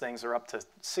on these things are up to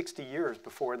 60 years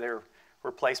before their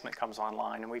replacement comes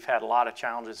online, and we've had a lot of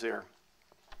challenges there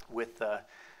with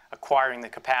acquiring the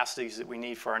capacities that we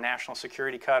need for our national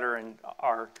security cutter and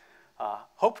our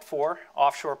hoped for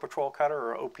offshore patrol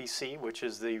cutter, or OPC, which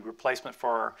is the replacement for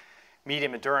our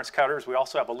medium endurance cutters. We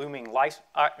also have a looming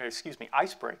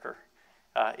icebreaker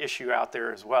issue out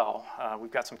there as well.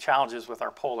 We've got some challenges with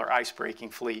our polar ice breaking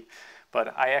fleet,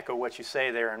 but I echo what you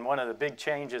say there. And one of the big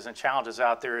changes and challenges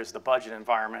out there is the budget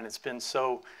environment. It's been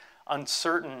so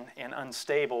uncertain and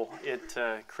unstable, it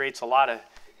creates a lot of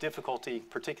difficulty,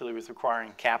 particularly with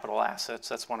acquiring capital assets.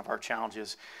 That's one of our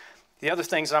challenges. The other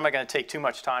things, I'm not going to take too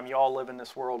much time. You all live in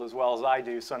this world as well as I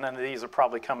do, so none of these will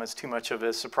probably come as too much of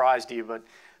a surprise to you, but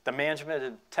the management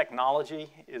of technology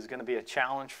is going to be a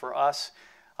challenge for us.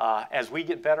 As we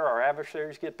get better, our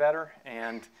adversaries get better,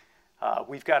 and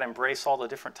we've got to embrace all the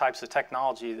different types of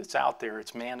technology that's out there.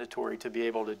 It's mandatory to be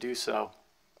able to do so.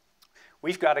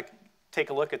 We've got to take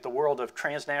a look at the world of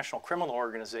transnational criminal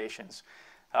organizations.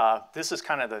 This is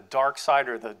kind of the dark side,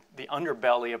 or the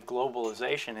underbelly of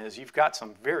globalization. Is you've got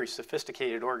some very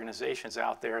sophisticated organizations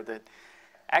out there that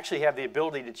actually have the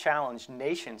ability to challenge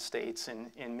nation states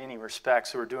in many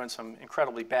respects, who are doing some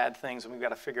incredibly bad things, and we've got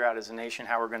to figure out as a nation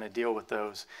how we're going to deal with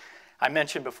those. I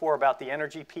mentioned before about the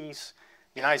energy piece.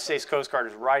 The United States Coast Guard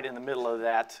is right in the middle of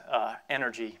that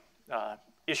energy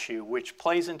issue, which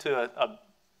plays into a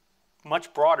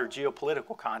much broader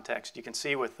geopolitical context. You can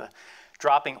see with the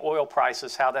dropping oil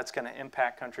prices how that's going to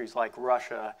impact countries like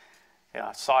Russia,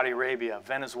 Saudi Arabia,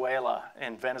 Venezuela,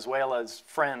 and Venezuela's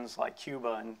friends like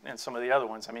Cuba and some of the other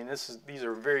ones. I mean, these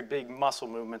are very big muscle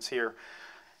movements here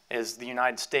as the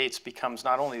United States becomes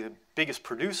not only the biggest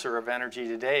producer of energy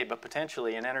today, but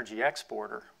potentially an energy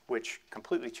exporter, which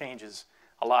completely changes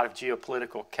a lot of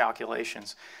geopolitical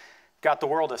calculations. Got the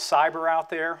world of cyber out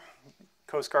there.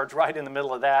 Coast Guard's right in the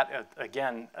middle of that.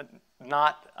 Again,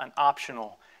 not an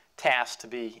optional task to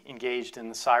be engaged in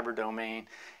the cyber domain.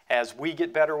 As we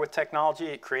get better with technology,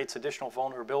 it creates additional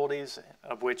vulnerabilities,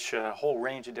 of which a whole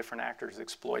range of different actors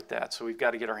exploit that. So we've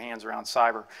got to get our hands around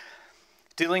cyber.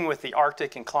 Dealing with the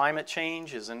Arctic and climate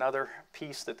change is another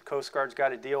piece that the Coast Guard's got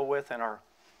to deal with in our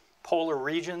polar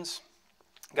regions.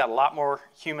 Got a lot more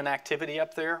human activity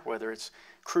up there, whether it's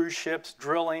cruise ships,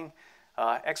 drilling,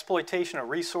 exploitation of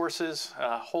resources,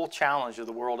 a whole challenge of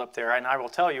the world up there. And I will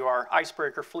tell you, our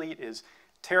icebreaker fleet is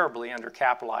terribly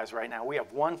undercapitalized right now. We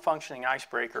have one functioning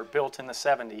icebreaker built in the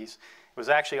 70s. It was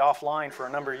actually offline for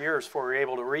a number of years before we were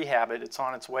able to rehab it. It's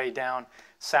on its way down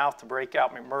south to break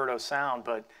out McMurdo Sound,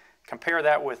 but compare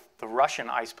that with the Russian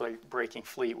icebreaking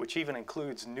fleet, which even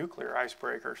includes nuclear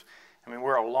icebreakers. I mean,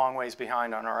 we're a long ways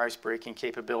behind on our icebreaking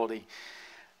capability.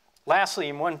 Lastly,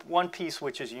 and one piece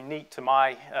which is unique to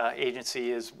my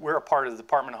agency is we're a part of the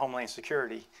Department of Homeland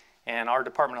Security. And our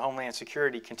Department of Homeland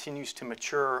Security continues to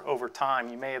mature over time.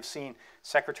 You may have seen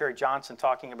Secretary Johnson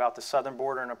talking about the Southern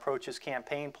Border and Approaches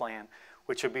Campaign Plan,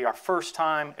 which would be our first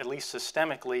time, at least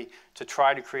systemically, to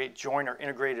try to create joint or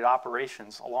integrated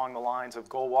operations along the lines of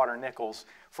Goldwater Nichols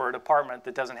for a department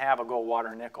that doesn't have a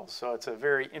Goldwater Nichols. So it's a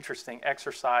very interesting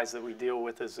exercise that we deal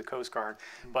with as the Coast Guard.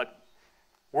 But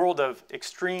world of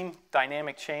extreme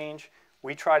dynamic change,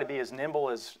 we try to be as nimble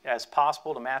as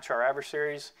possible to match our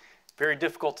adversaries. Very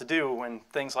difficult to do when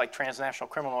things like transnational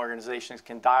criminal organizations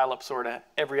can dial up sort of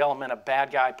every element of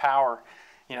bad guy power,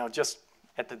 you know, just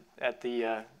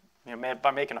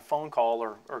by making a phone call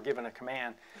or giving a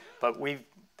command. But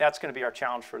that's going to be our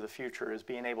challenge for the future, is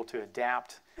being able to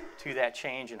adapt to that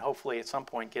change and hopefully at some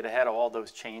point get ahead of all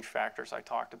those change factors I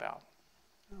talked about.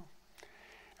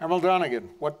 Admiral Donegan,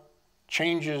 what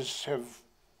changes have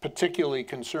particularly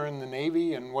concerned the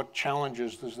Navy, and what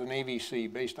challenges does the Navy see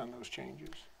based on those changes?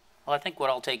 Well, I think what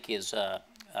I'll take is, I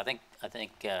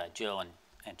think Joe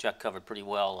and Chuck covered pretty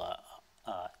well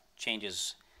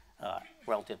changes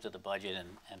relative to the budget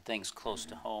and things close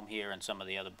to home here and some of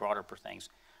the other broader things.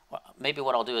 Well, maybe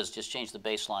what I'll do is just change the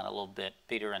baseline a little bit,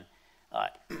 Peter,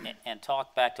 and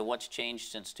talk back to what's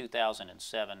changed since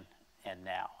 2007 and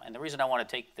now. And the reason I want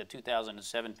to take the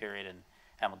 2007 period, and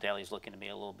Admiral Daly's looking at me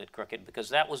a little bit crooked, because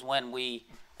that was when we,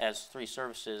 as three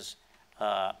services,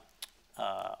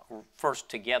 first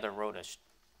together wrote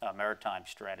a maritime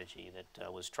strategy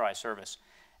that was tri-service,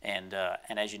 and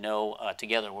as you know,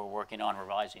 together we're working on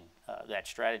revising that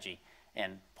strategy.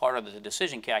 And part of the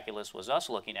decision calculus was us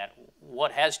looking at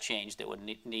what has changed that would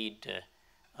need to,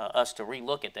 us to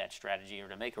relook at that strategy or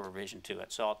to make a revision to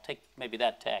it. So I'll take maybe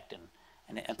that tact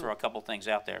and throw a couple things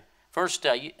out there. First,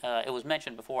 it was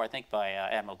mentioned before, I think, by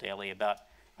Admiral Daly about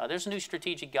there's new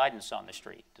strategic guidance on the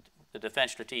street, the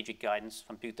Defense Strategic Guidance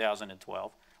from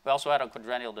 2012. We also had a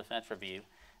quadrennial defense review.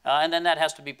 And then that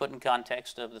has to be put in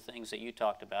context of the things that you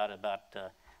talked about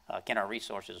can our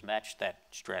resources match that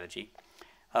strategy.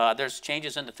 There's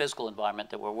changes in the physical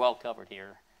environment that were well covered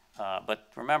here. But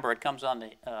remember, it comes on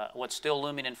the, what's still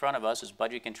looming in front of us is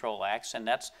Budget Control Acts, and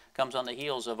that comes on the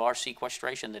heels of our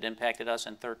sequestration that impacted us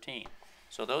in 2013.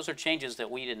 So those are changes that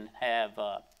we didn't have,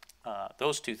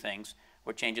 those two things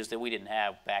were changes that we didn't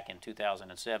have back in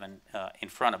 2007 in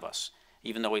front of us.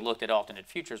 Even though we looked at alternate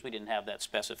futures, we didn't have that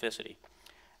specificity.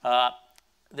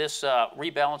 This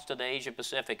rebalance to the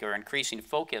Asia-Pacific or increasing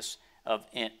focus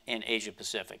in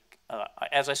Asia-Pacific.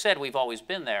 As I said, we've always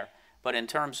been there, but in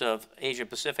terms of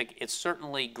Asia-Pacific, it's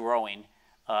certainly growing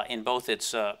in both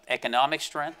its economic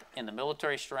strength and the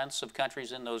military strengths of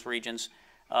countries in those regions.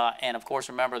 And of course,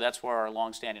 remember, that's where our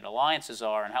longstanding alliances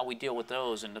are and how we deal with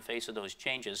those in the face of those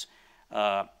changes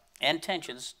and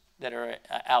tensions that are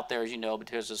out there, as you know,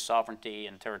 because of sovereignty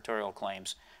and territorial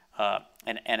claims,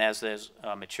 and as those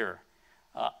mature.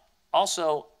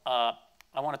 Also, I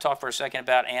want to talk for a second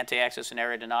about anti-access and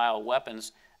area denial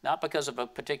weapons, not because of a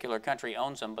particular country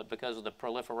owns them, but because of the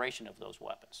proliferation of those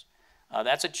weapons.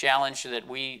 That's a challenge that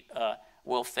we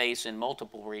will face in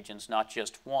multiple regions, not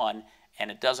just one,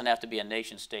 and it doesn't have to be a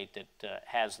nation state that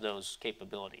has those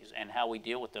capabilities. And how we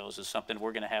deal with those is something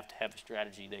we're going to have a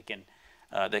strategy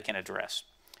that can address.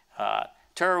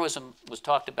 Terrorism was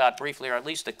talked about briefly, or at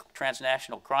least the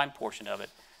transnational crime portion of it.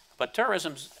 But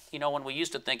terrorism's, you know, when we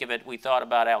used to think of it, we thought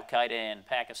about Al-Qaeda in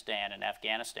Pakistan and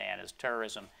Afghanistan as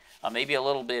terrorism, maybe a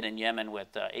little bit in Yemen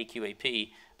with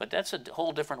AQAP, but that's a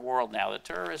whole different world now. The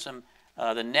terrorism,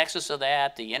 the nexus of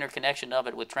that, the interconnection of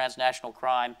it with transnational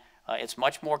crime, it's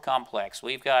much more complex.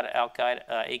 We've got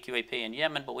Al-Qaeda, AQAP in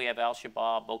Yemen, but we have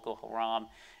Al-Shabaab, Boko Haram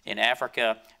in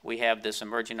Africa. We have this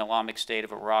emerging Islamic State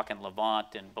of Iraq and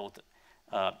Levant in both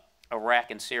Iraq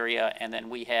and Syria, and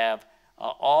then we have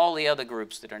all the other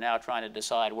groups that are now trying to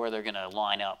decide where they're going to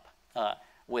line up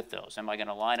with those. Am I going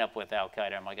to line up with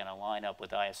Al-Qaeda? Am I going to line up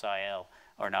with ISIL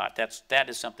or not? That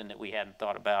is something that we hadn't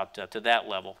thought about to that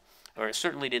level, or it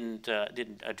certainly didn't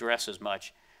address as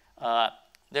much.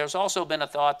 There's also been a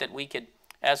thought that we could,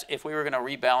 as if we were going to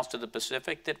rebalance to the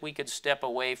Pacific, that we could step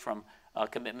away from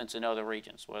commitments in other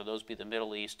regions, whether those be the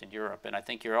Middle East and Europe. And I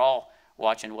think you're all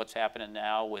watching what's happening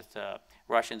now with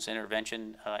Russia's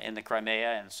intervention in the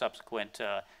Crimea and subsequent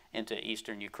into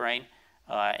eastern Ukraine.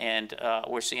 And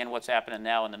we're seeing what's happening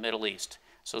now in the Middle East.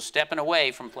 So stepping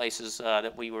away from places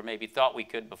that we were maybe thought we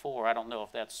could before, I don't know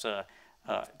if that's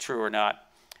true or not.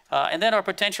 And then our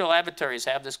potential adversaries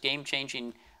have this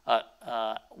game-changing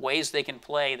ways they can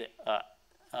play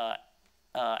at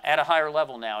a higher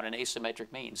level now in an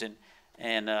asymmetric means.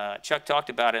 And Chuck talked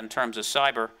about it in terms of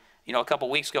cyber. You know, a couple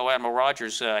weeks ago, Admiral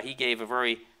Rogers, he gave a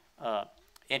very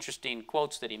interesting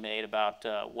quotes that he made about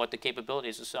what the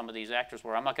capabilities of some of these actors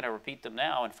were. I'm not going to repeat them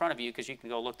now in front of you because you can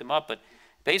go look them up, but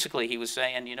basically he was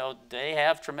saying, you know, they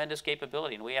have tremendous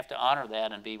capability and we have to honor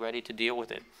that and be ready to deal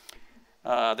with it.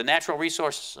 The natural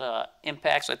resource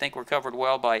impacts, I think, were covered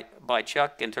well by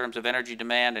Chuck in terms of energy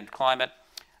demand and climate,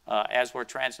 as were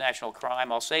transnational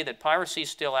crime. I'll say that piracy is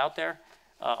still out there.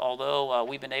 Although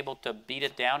we've been able to beat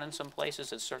it down in some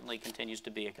places, it certainly continues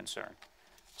to be a concern.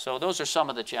 So those are some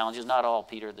of the challenges, not all,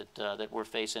 Peter, that we're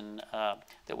facing,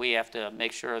 that we have to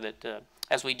make sure that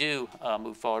as we do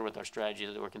move forward with our strategy,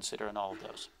 that we're considering all of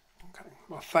those. Okay,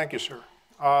 well, thank you, sir.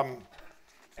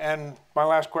 And my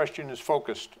last question is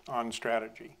focused on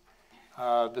strategy.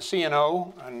 The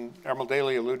CNO, and Admiral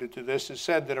Daly alluded to this, has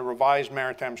said that a revised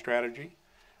maritime strategy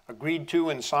agreed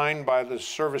to and signed by the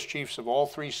service chiefs of all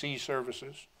 3 sea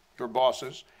services, your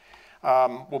bosses,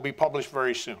 will be published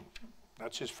very soon.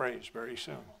 That's his phrase, very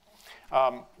soon.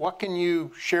 What can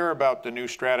you share about the new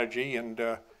strategy? And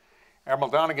Admiral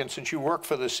Donegan, since you work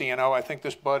for the CNO, I think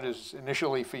this bud is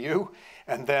initially for you.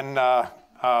 And then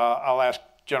I'll ask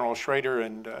General Shrader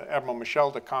and Admiral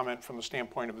Michel to comment from the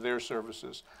standpoint of their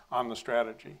services on the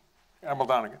strategy. Admiral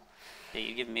Donegan. Yeah,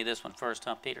 you're giving me this one first,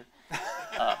 huh, Peter?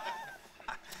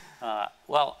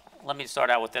 Well, let me start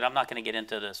out with it. I'm not going to get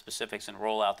into the specifics and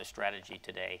roll out the strategy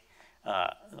today.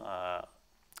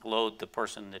 Load the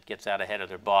person that gets out ahead of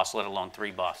their boss, let alone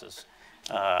 3 bosses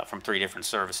from 3 different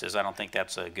services. I don't think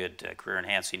that's a good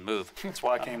career-enhancing move. That's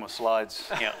why I came with slides.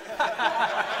 Yeah.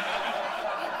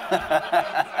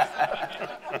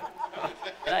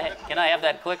 Can I have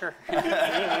that clicker?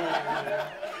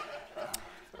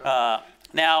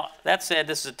 Now, that said,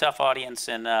 this is a tough audience,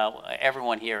 and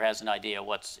everyone here has an idea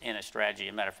what's in a strategy.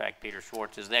 As a matter of fact, Peter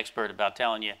Swartz is the expert about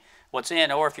telling you what's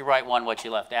in, or if you write one, what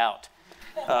you left out.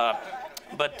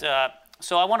 But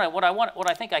So what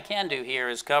I think I can do here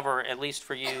is cover, at least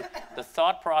for you, the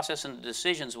thought process and the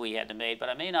decisions we had to make, but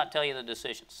I may not tell you the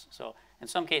decisions. So in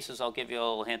some cases, I'll give you a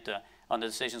little hint on the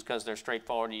decisions because they're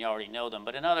straightforward and you already know them.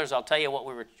 But in others, I'll tell you what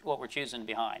we're choosing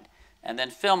behind. And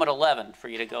then film at 11 for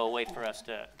you to go wait for us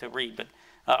to read. But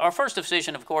our first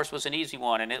decision, of course, was an easy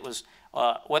one, and it was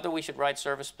whether we should write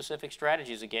service-specific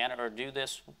strategies again or do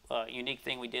this unique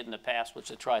thing we did in the past, which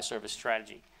is a tri-service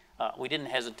strategy. We didn't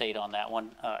hesitate on that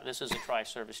one. This is a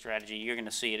tri-service strategy. You're going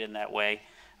to see it in that way,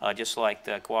 just like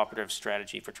the cooperative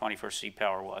strategy for 21st Sea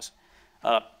Power was.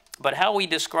 But how we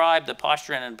describe the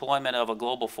posture and employment of a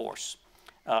global force,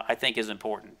 I think, is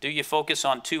important. Do you focus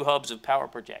on two hubs of power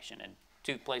projection in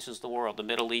two places of the world, the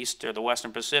Middle East or the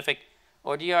Western Pacific,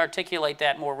 or do you articulate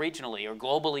that more regionally or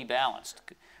globally balanced?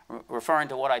 Referring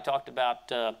to what I talked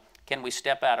about, can we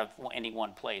step out of any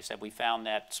one place? Have we found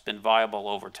that's been viable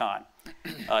over time?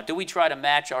 Do we try to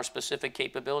match our specific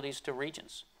capabilities to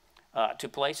regions, to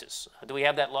places? Do we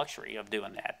have that luxury of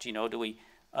doing that? You know, do we,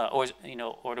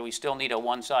 or do we still need a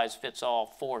one-size-fits-all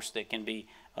force that can be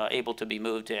able to be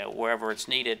moved to wherever it's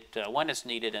needed, when it's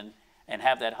needed, and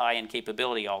have that high-end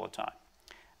capability all the time?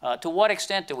 To what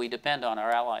extent do we depend on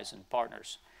our allies and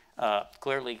partners?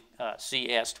 Clearly,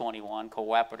 CS21,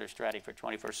 Cooperative Strategy for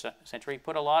 21st Century,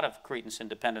 put a lot of credence and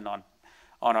dependent on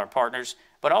our partners.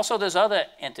 But also there's other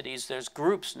entities, there's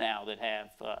groups now that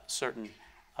have certain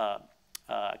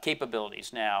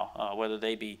capabilities now, whether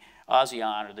they be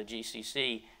ASEAN or the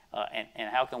GCC, and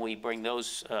how can we bring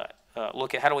those,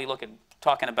 how do we look at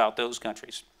talking about those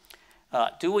countries?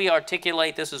 Do we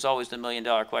articulate, this is always the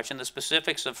million-dollar question, the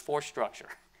specifics of force structure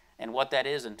and what that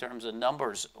is in terms of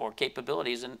numbers or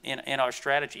capabilities in our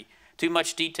strategy? Too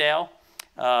much detail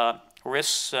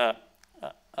risks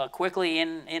quickly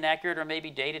inaccurate or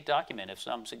maybe dated document if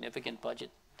some significant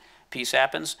budget piece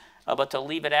happens. But to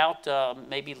leave it out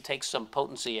maybe take some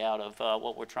potency out of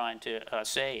what we're trying to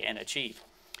say and achieve,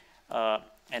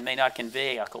 and may not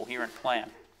convey a coherent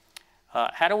plan.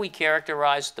 How do we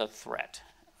characterize the threat?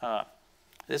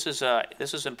 This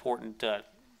is important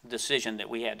decision that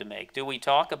we had to make. Do we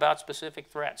talk about specific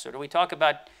threats, or do we talk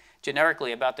about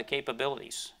generically about the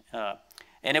capabilities?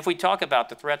 And if we talk about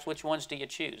the threats, which ones do you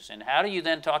choose? And how do you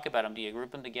then talk about them? Do you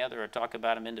group them together or talk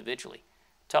about them individually?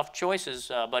 Tough choices,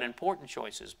 but important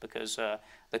choices, because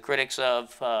the critics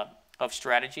of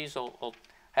strategies will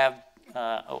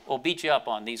beat you up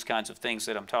on these kinds of things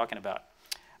that I'm talking about.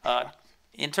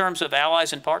 In terms of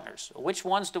allies and partners, which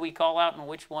ones do we call out and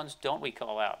which ones don't we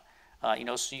call out?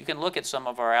 So you can look at some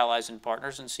of our allies and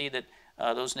partners and see that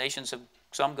those nations have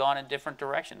some gone in different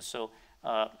directions. So,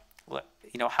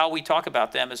 how we talk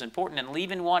about them is important, and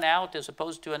leaving one out as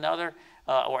opposed to another,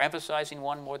 or emphasizing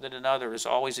one more than another, is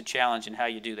always a challenge in how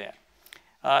you do that.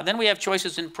 Then we have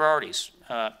choices in priorities.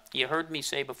 You heard me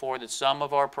say before that some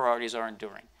of our priorities are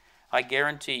enduring. I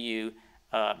guarantee you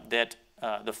that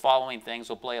the following things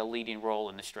will play a leading role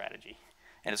in the strategy.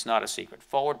 And it's not a secret.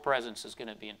 Forward presence is going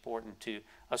to be important to,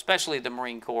 especially the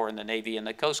Marine Corps and the Navy, and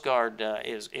the Coast Guard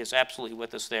is absolutely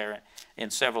with us there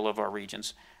in several of our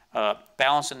regions.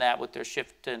 Balancing that with their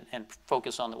shift and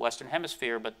focus on the Western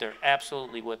Hemisphere, but they're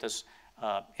absolutely with us,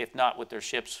 if not with their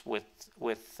ships, with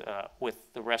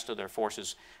the rest of their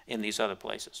forces in these other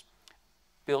places.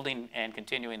 Building and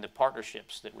continuing the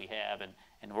partnerships that we have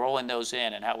and rolling those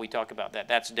in and how we talk about that,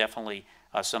 that's definitely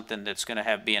something that's going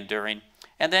to be enduring.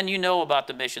 And then you know about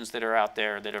the missions that are out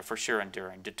there that are for sure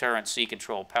enduring: deterrent, sea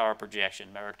control, power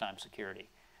projection, maritime security,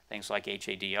 things like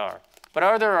HADR. But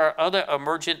are there other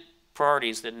emergent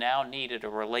priorities that now needed a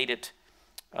related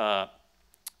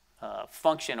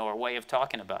function or way of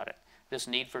talking about it? This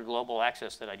need for global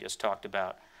access that I just talked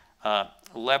about,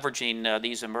 leveraging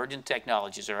these emergent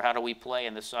technologies, or how do we play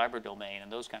in the cyber domain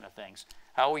and those kind of things.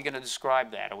 How are we going to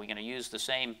describe that? Are we going to use the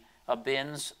same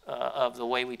bins of the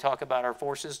way we talk about our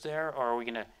forces there, or are we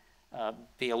going to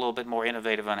be a little bit more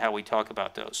innovative on how we talk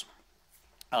about those?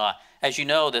 As you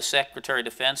know, the Secretary of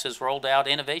Defense has rolled out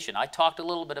innovation. I talked a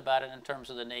little bit about it in terms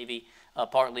of the Navy,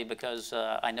 partly because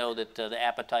I know that the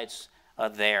appetite's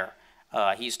there.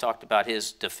 He's talked about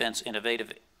his Defense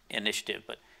Innovative Initiative,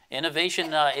 but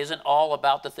innovation isn't all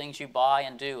about the things you buy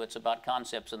and do. It's about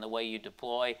concepts and the way you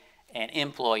deploy and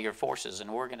employ your forces.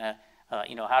 And we're going to,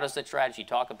 how does the strategy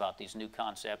talk about these new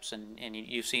concepts? And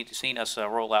you've seen us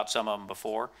roll out some of them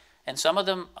before. And some of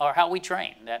them are how we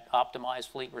train, that optimized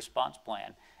fleet response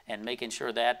plan, and making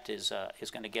sure that is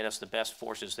going to get us the best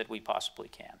forces that we possibly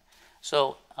can.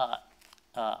 So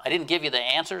I didn't give you the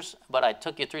answers, but I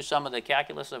took you through some of the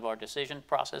calculus of our decision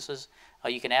processes.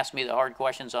 You can ask me the hard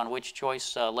questions on which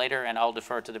choice later, and I'll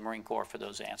defer to the Marine Corps for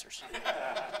those answers.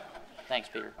 Thanks,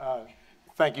 Peter.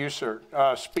 Thank you, sir.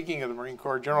 Speaking of the Marine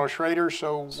Corps, General Shrader,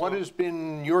 so what has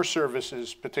been your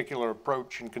service's particular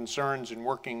approach and concerns in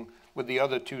working with the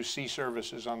other two sea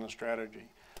services on the strategy?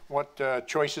 What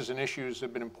choices and issues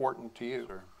have been important to you?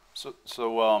 Sure.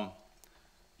 So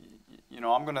you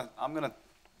know, I'm gonna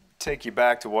take you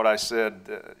back to what I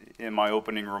said in my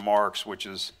opening remarks, which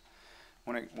is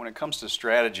when it comes to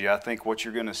strategy, I think what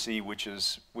you're going to see, which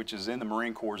is in the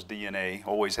Marine Corps' DNA,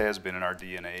 always has been in our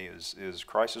DNA, is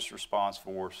crisis response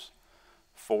force,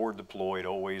 forward deployed,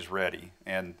 always ready.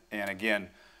 And again,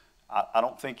 I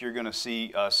don't think you're going to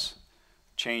see us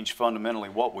change fundamentally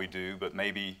what we do, but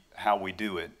maybe how we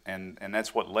do it. And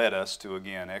that's what led us to,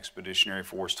 again, Expeditionary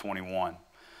Force 21.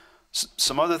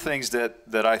 Some other things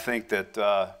that I think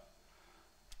that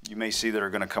you may see that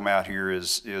are going to come out here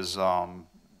is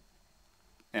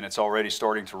and it's already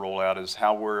starting to roll out, is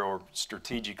how we're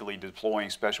strategically deploying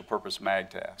special purpose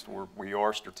MAGTFs. We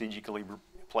are strategically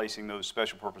placing those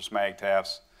special purpose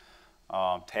MAGTFs,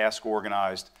 task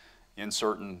organized in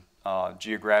certain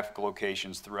geographic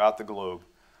locations throughout the globe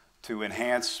to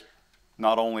enhance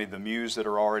not only the MUs that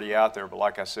are already out there, but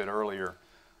like I said earlier,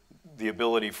 the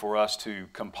ability for us to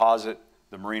composite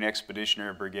the Marine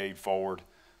Expeditionary Brigade forward,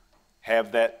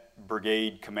 have that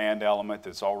brigade command element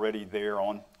that's already there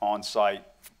on site,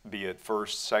 be it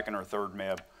 1st, 2nd, or 3rd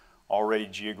MEB, already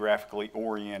geographically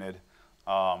oriented,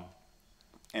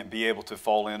 and be able to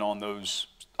fall in on those,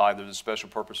 either the special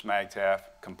purpose MAGTF,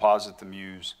 composite the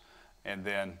MUs, and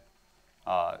then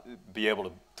be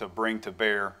able to bring to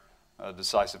bear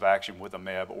decisive action with a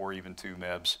MEB or even 2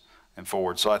 MEBs and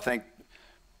forward. So I think,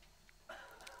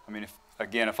 I mean,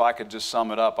 if I could just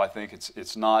sum it up, I think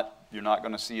it's not, you're not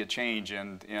going to see a change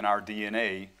in our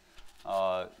DNA,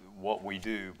 what we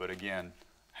do, but again,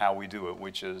 how we do it,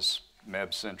 which is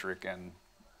MEB-centric and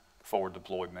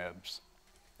forward-deployed MEBs,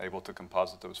 able to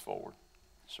composite those forward.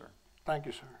 Sir. Thank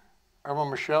you, sir.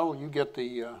 Admiral Michel, you get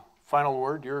the final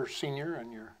word. You're senior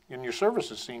and your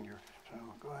service is senior. So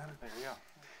go ahead. There you go.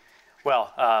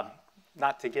 Well,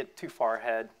 not to get too far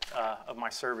ahead of my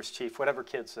service chief, whatever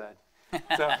kid said.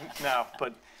 So, no,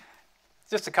 but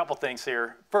just a couple things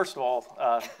here. First of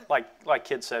all, like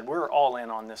Kid said, we're all in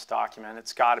on this document.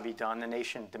 It's got to be done. The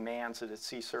nation demands that its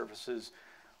sea services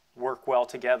work well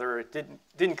together. It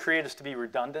didn't create us to be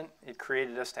redundant. It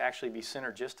created us to actually be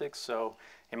synergistic. So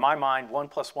in my mind, 1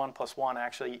 + 1 + 1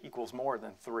 actually equals more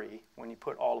than 3 when you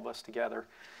put all of us together,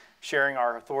 sharing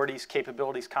our authorities,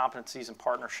 capabilities, competencies, and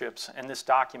partnerships. And this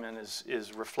document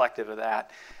is reflective of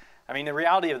that. I mean, the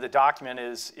reality of the document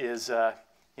is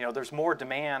you know, there's more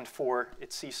demand for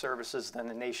its sea services than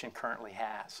the nation currently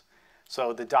has.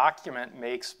 So the document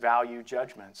makes value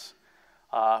judgments,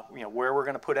 you know, where we're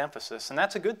going to put emphasis, and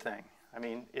that's a good thing. I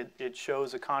mean, it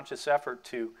shows a conscious effort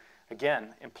to,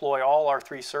 again, employ all our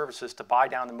 3 services to buy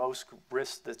down the most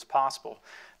risk that's possible.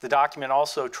 The document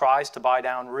also tries to buy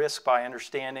down risk by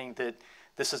understanding that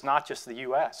this is not just the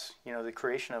U.S. You know, the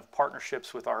creation of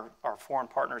partnerships with our foreign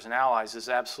partners and allies is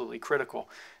absolutely critical.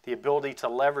 The ability to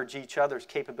leverage each other's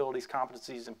capabilities,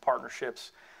 competencies, and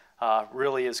partnerships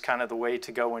really is kind of the way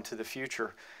to go into the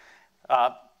future.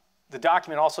 The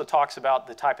document also talks about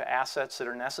the type of assets that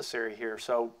are necessary here.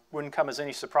 So wouldn't come as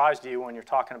any surprise to you when you're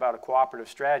talking about a cooperative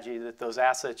strategy that those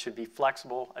assets should be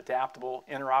flexible, adaptable,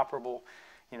 interoperable,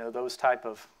 you know, those type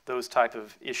of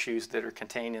issues that are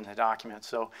contained in the document.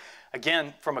 So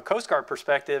again, from a Coast Guard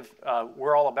perspective,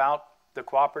 we're all about the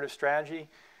cooperative strategy.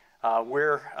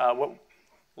 We're what we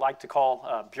like to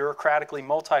call bureaucratically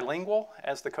multilingual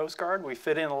as the Coast Guard. We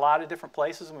fit in a lot of different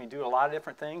places and we do a lot of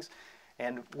different things.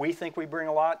 And we think we bring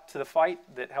a lot to the fight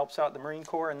that helps out the Marine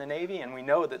Corps and the Navy, and we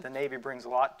know that the Navy brings a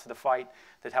lot to the fight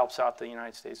that helps out the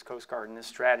United States Coast Guard, and this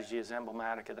strategy is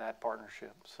emblematic of that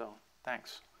partnership. So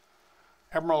thanks.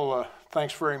 Admiral,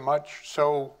 thanks very much.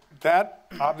 So that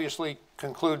obviously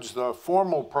concludes the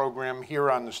formal program here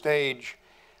on the stage,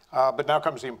 but now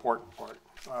comes the important part,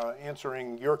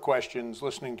 answering your questions,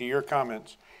 listening to your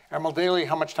comments. Admiral Daly,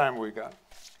 how much time have we got?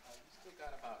 We've still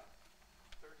got about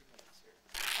 30 minutes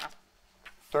here.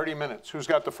 30 minutes. Who's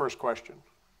got the first question?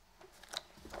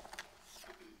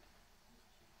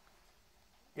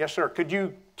 Yes, sir. Could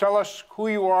you tell us who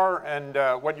you are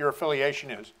and what your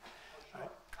affiliation is?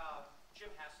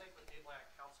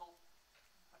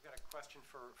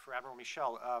 For Admiral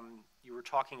Michel, you were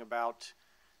talking about,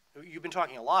 you've been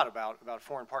talking a lot about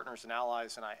foreign partners and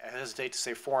allies, and I hesitate to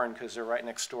say foreign because they're right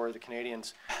next door to the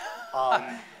Canadians.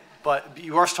 But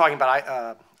you were also talking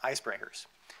about icebreakers.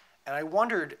 And I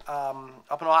wondered,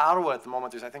 up in Ottawa at the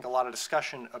moment, there's I think a lot of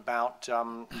discussion about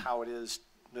how it is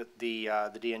that the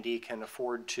DND can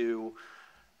afford to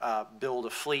build a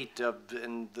fleet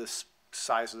in this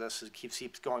size of this. It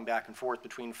keeps going back and forth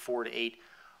between 4 to 8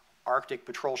 Arctic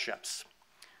patrol ships.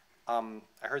 I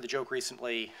heard the joke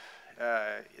recently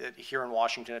here in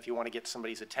Washington, if you want to get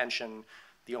somebody's attention,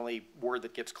 the only word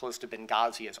that gets close to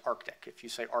Benghazi is Arctic. If you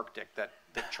say Arctic, that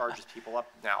charges people up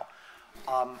now.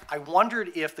 I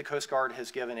wondered if the Coast Guard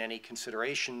has given any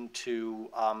consideration to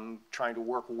trying to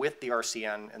work with the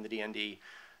RCN and the DND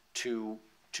to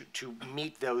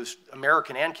meet those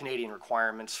American and Canadian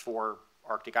requirements for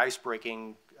Arctic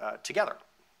icebreaking together.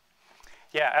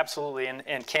 Yeah, absolutely.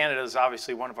 And Canada is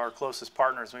obviously one of our closest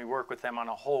partners, and we work with them on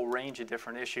a whole range of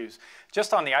different issues.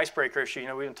 Just on the icebreaker issue,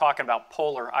 we've been talking about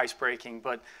polar icebreaking,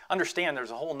 but understand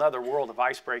there's a whole nother world of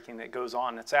icebreaking that goes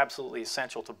on that's absolutely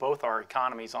essential to both our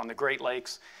economies on the Great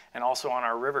Lakes and also on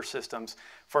our river systems.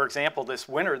 For example, this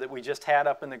winter that we just had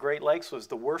up in the Great Lakes was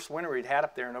the worst winter we'd had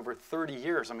up there in over 30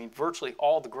 years. I mean, virtually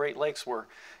all the Great Lakes were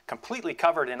completely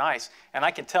covered in ice. And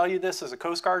I can tell you this as a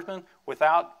Coast Guardsman,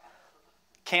 without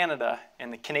Canada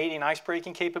and the Canadian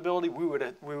icebreaking capability, we would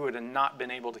have not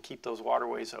been able to keep those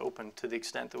waterways open to the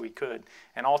extent that we could.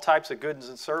 And all types of goods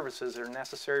and services that are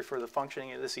necessary for the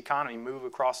functioning of this economy move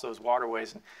across those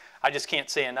waterways. And I just can't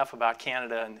say enough about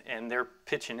Canada and their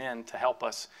pitching in to help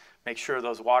us make sure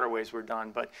those waterways were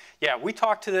done. But yeah, we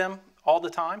talk to them all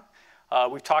the time.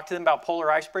 We've talked to them about polar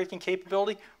icebreaking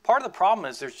capability. Part of the problem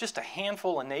is there's just a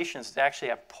handful of nations that actually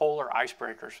have polar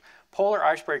icebreakers. Polar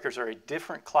icebreakers are a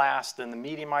different class than the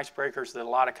medium icebreakers that a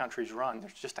lot of countries run.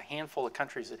 There's just a handful of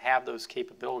countries that have those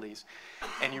capabilities.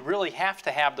 And you really have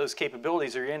to have those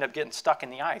capabilities or you end up getting stuck in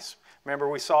the ice. Remember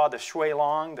we saw the Shui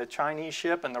Long, the Chinese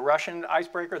ship, and the Russian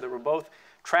icebreaker that were both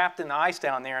trapped in the ice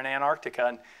down there in Antarctica.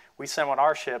 And we sent one of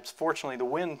our ships. Fortunately, the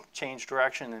wind changed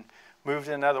direction and moved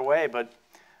another way. But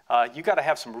you got to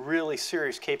have some really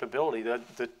serious capability.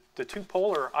 The two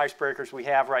polar icebreakers we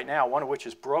have right now, one of which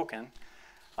is broken,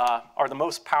 are the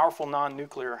most powerful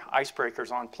non-nuclear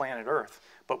icebreakers on planet Earth.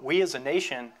 But we as a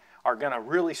nation are going to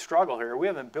really struggle here. We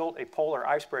haven't built a polar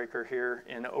icebreaker here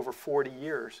in over 40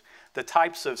 years. The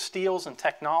types of steels and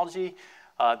technology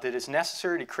that is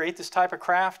necessary to create this type of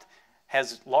craft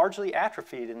has largely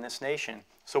atrophied in this nation.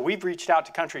 So we've reached out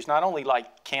to countries not only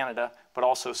like Canada, but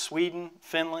also Sweden,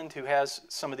 Finland, who has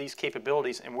some of these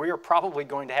capabilities, and we are probably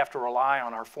going to have to rely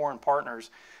on our foreign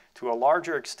partners to a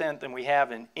larger extent than we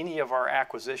have in any of our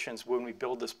acquisitions when we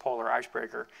build this polar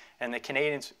icebreaker. And the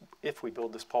Canadians, if we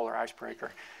build this polar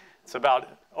icebreaker, it's about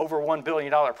over $1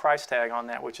 billion price tag on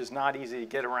that, which is not easy to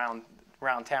get around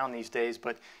town these days.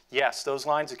 But yes, those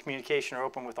lines of communication are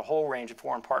open with a whole range of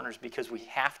foreign partners because we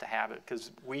have to have it,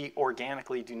 because we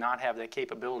organically do not have that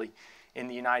capability in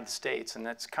the United States. And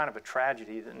that's kind of a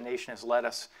tragedy that the nation has let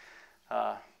us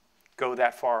go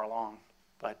that far along.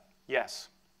 But yes.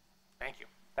 Thank you.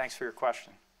 Thanks for your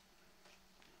question.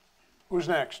 Who's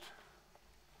next?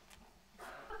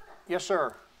 Yes,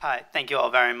 sir. Hi, thank you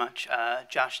all very much.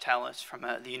 Josh Tallis from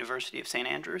the University of St.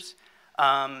 Andrews.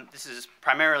 This is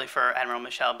primarily for Admiral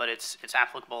Michel, but it's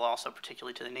applicable also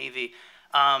particularly to the Navy.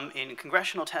 In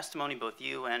congressional testimony, both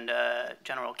you and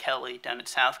General Kelly down at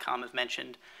Southcom have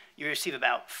mentioned you receive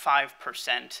about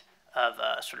 5%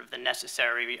 of sort of the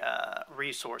necessary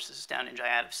resources down in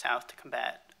JIADF South to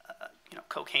combat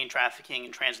cocaine trafficking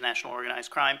and transnational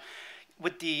organized crime.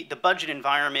 With the budget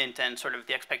environment and sort of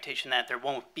the expectation that there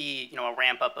won't be a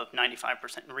ramp up of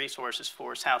 95% in resources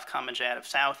for Southcom and JIADF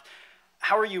South,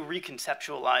 how are you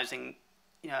reconceptualizing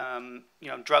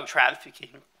drug trafficking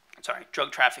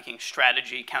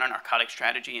strategy, counter-narcotic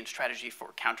strategy, and strategy for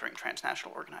countering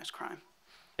transnational organized crime?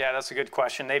 Yeah, that's a good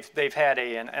question. They've had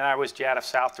and I was JIADF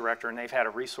South Director, and they've had a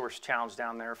resource challenge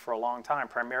down there for a long time,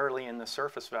 primarily in the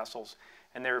surface vessels.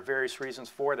 And there are various reasons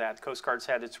for that. The Coast Guard's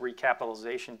had its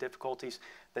recapitalization difficulties.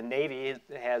 The Navy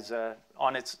has,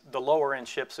 on the lower end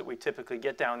ships that we typically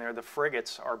get down there, the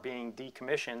frigates are being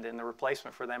decommissioned, and the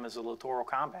replacement for them is a littoral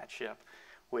combat ship,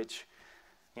 which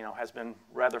has been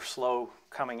rather slow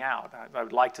coming out. I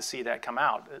would like to see that come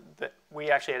out.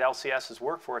 We actually had LCS's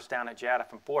workforce down at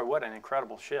JIADF, and boy, what an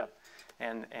incredible ship,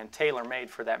 and tailor-made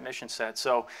for that mission set.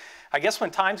 So I guess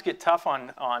when times get tough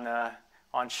on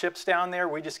ships down there,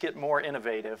 we just get more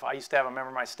innovative. I used to have a member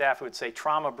of my staff who would say,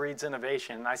 trauma breeds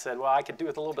innovation. And I said, well, I could do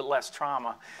with a little bit less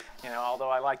trauma, although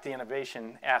I like the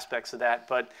innovation aspects of that.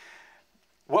 But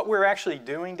what we're actually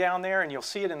doing down there, and you'll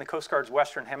see it in the Coast Guard's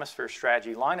Western Hemisphere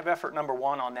strategy, line of effort number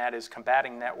 1 on that is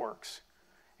combating networks.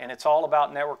 And it's all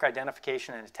about network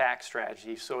identification and attack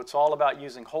strategy. So it's all about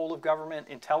using whole of government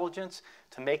intelligence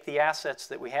to make the assets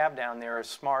that we have down there as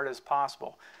smart as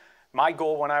possible. My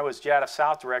goal when I was JIADF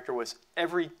South Director was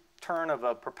every turn of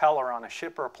a propeller on a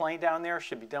ship or a plane down there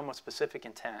should be done with specific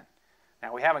intent.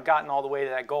 Now, we haven't gotten all the way to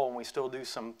that goal, and we still do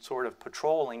some sort of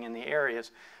patrolling in the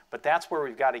areas, but that's where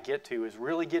we've got to get to, is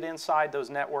really get inside those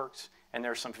networks, and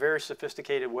there's some very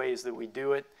sophisticated ways that we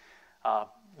do it,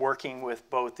 working with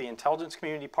both the intelligence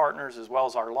community partners as well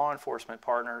as our law enforcement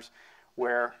partners,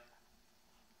 where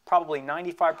probably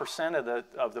 95%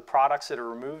 of the products that are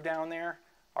removed down there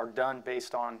are done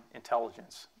based on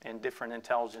intelligence and different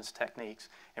intelligence techniques.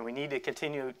 And we need to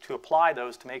continue to apply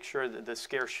those to make sure that the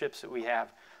scarce ships that we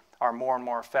have are more and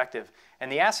more effective. And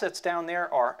the assets down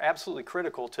there are absolutely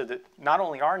critical to not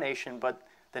only our nation, but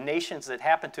the nations that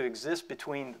happen to exist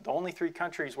between the only 3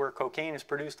 countries where cocaine is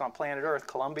produced on planet Earth,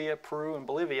 Colombia, Peru, and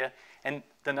Bolivia, and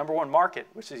the #1 market,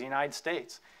 which is the United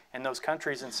States. And those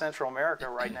countries in Central America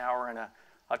right now are in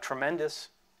a tremendous,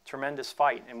 tremendous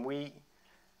fight. And we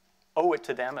owe it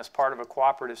to them as part of a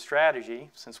cooperative strategy,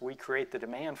 since we create the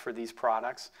demand for these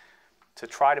products, to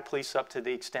try to police up to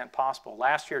the extent possible.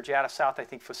 Last year, JADA South, I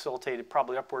think, facilitated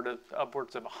probably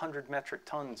upwards of 100 metric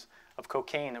tons of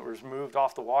cocaine that was moved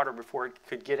off the water before it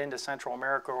could get into Central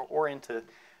America or into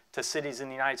cities in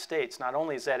the United States. Not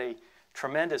only is that a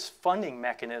tremendous funding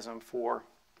mechanism for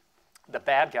the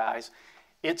bad guys,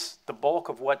 it's the bulk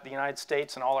of what the United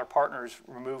States and all our partners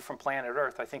remove from planet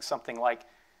Earth. I think something like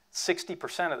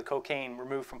 60% of the cocaine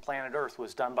removed from planet Earth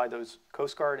was done by those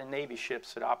Coast Guard and Navy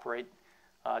ships that operate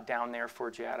down there for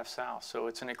JADA South. So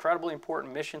it's an incredibly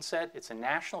important mission set. It's a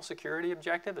national security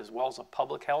objective as well as a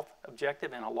public health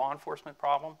objective and a law enforcement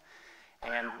problem.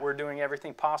 And we're doing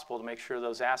everything possible to make sure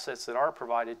those assets that are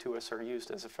provided to us are used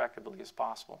as effectively as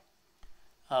possible.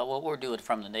 What we're doing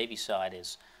from the Navy side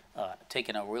is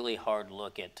taking a really hard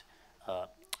look at,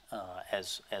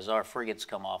 as our frigates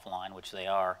come offline, which they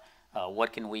are,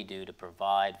 what can we do to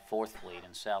provide 4th Fleet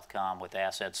and Southcom with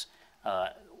assets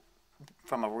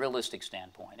from a realistic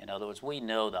standpoint. In other words, we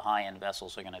know the high-end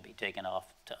vessels are going to be taken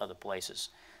off to other places.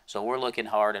 So we're looking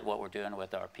hard at what we're doing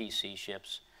with our PC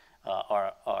ships,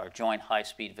 our joint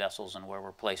high-speed vessels and where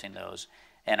we're placing those,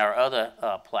 and our other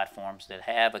platforms that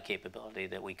have a capability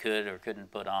that we could or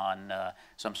couldn't put on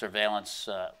some surveillance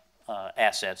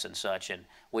assets and such, and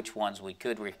which ones we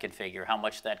could reconfigure, how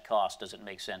much that costs, does it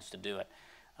make sense to do it,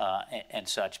 and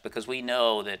such, because we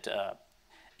know that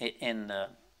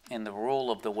in the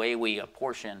rule of the way we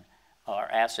apportion our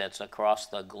assets across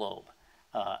the globe,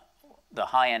 the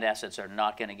high-end assets are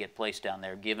not going to get placed down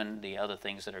there given the other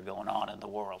things that are going on in the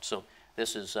world. So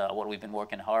this is what we've been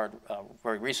working hard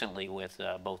very recently with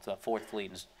both 4th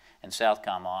Fleet and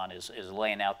Southcom on, is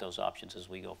laying out those options as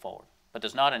we go forward. But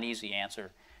there's not an easy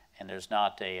answer, and there's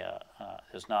not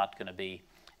going to be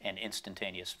an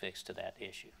instantaneous fix to that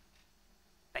issue.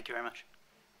 Thank you very much.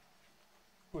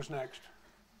 Who's next?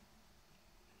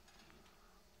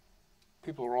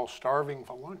 People are all starving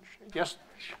for lunch. Yes,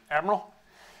 Admiral?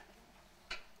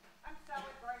 I'm Sally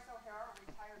Bryce O'Hara,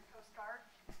 retired Coast Guard.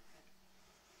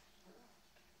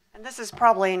 And this is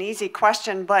probably an easy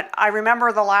question, but I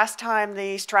remember the last time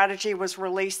the strategy was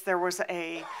released, there was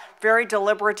a very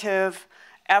deliberative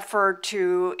effort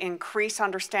to increase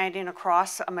understanding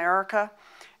across America.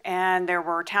 And there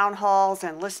were town halls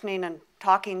and listening and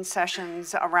talking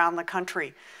sessions around the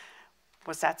country.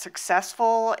 Was that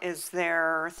successful? Is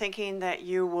there thinking that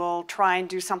you will try and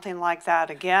do something like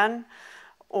that again?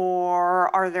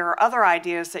 Or are there other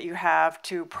ideas that you have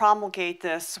to promulgate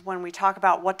this when we talk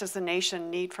about what does the nation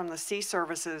need from the sea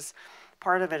services?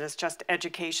 Part of it is just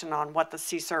education on what the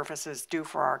sea services do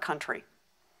for our country.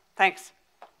 Thanks.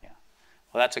 Yeah,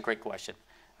 well, that's a great question.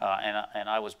 And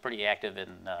I was pretty active in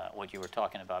what you were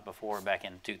talking about before, back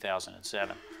in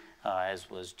 2007. As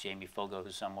was Jamie Fogo,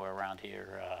 who's somewhere around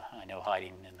here, I know,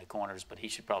 hiding in the corners, but he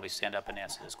should probably stand up and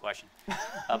answer this question.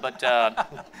 But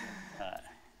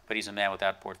he's a man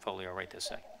without portfolio right this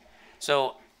second.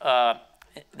 So the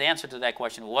answer to that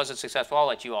question, was it successful? I'll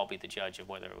let you all be the judge of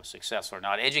whether it was successful or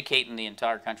not. Educating the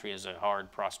entire country is a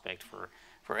hard prospect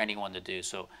for anyone to do.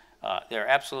 So there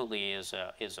absolutely is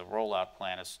a rollout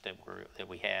plan that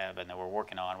we have and that we're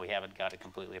working on. We haven't got it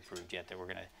completely approved yet, that we're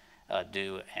going to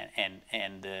do,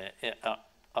 and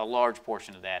a large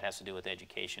portion of that has to do with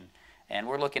education, and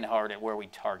we're looking hard at where we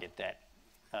target that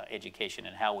education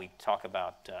and how we talk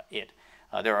about it.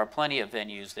 There are plenty of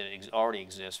venues that already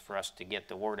exist for us to get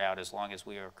the word out, as long as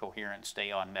we are coherent, stay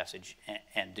on message,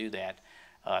 and do that.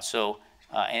 So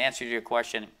in answer to your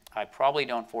question, I probably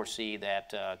don't foresee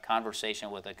that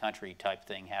conversation with a country type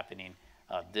thing happening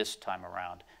this time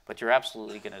around, but you're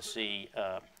absolutely going to see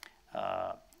a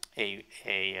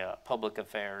public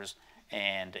affairs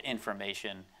and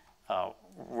information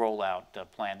rollout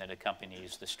plan that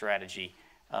accompanies the strategy,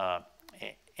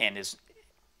 and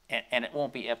it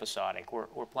won't be episodic.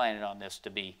 We're planning on this to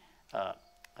be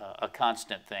a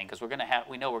constant thing, because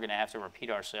we know we're going to have to repeat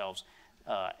ourselves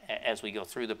as we go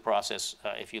through the process.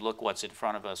 If you look what's in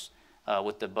front of us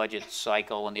with the budget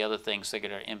cycle and the other things that are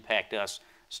going to impact us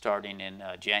starting in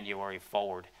January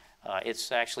forward,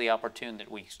 it's actually opportune that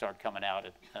we start coming out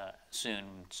soon and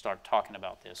start talking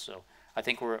about this. So I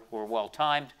think we're well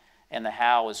timed, and the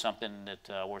how is something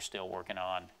that we're still working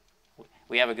on.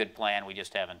 We have a good plan, we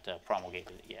just haven't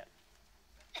promulgated it yet.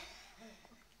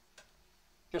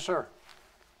 Yes, sir.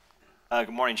 Good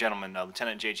morning, gentlemen.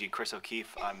 Lieutenant J.G. Chris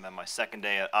O'Keefe. I'm on my second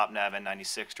day at OpNav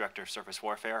N96, Director of Surface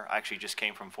Warfare. I actually just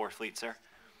came from 4th Fleet, sir.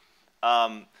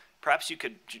 Perhaps you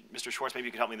could, Mr. Swartz, maybe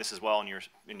you could help me this as well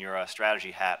in your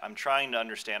strategy hat. I'm trying to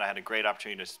understand. I had a great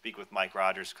opportunity to speak with Mike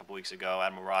Rogers a couple weeks ago,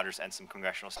 Admiral Rogers, and some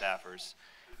congressional staffers.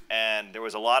 And there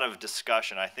was a lot of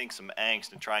discussion, I think some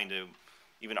angst in trying to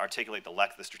even articulate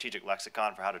the strategic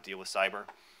lexicon for how to deal with cyber,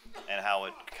 and how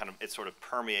it sort of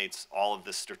permeates all of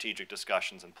the strategic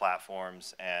discussions and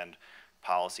platforms and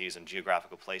policies and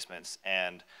geographical placements.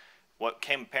 And what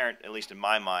came apparent, at least in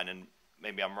my mind, and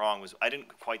maybe I'm wrong, was I didn't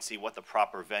quite see what the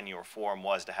proper venue or forum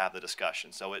was to have the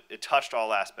discussion. So it touched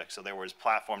all aspects. So there was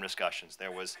platform discussions,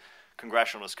 there was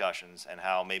congressional discussions, and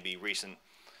how maybe recent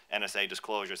NSA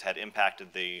disclosures had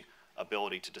impacted the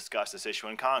ability to discuss this issue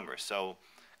in Congress. So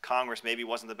Congress maybe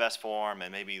wasn't the best forum,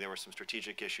 and maybe there were some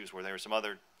strategic issues where there were some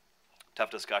other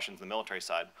tough discussions on the military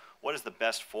side. What is the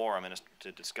best forum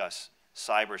to discuss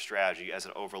cyber strategy as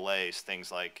it overlays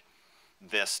things like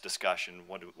this discussion?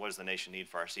 What does the nation need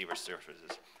for our cyber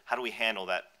services? How do we handle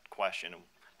that question?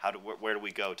 Where do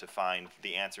we go to find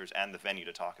the answers and the venue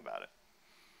to talk about it?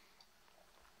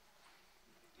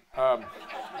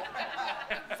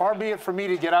 Far be it for me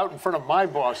to get out in front of my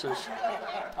bosses.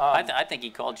 I think he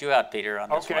called you out, Peter, on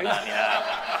this one.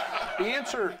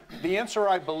 The answer,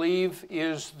 I believe,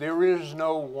 is there is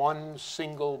no one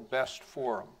single best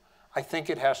forum. I think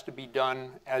it has to be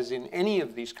done, as in any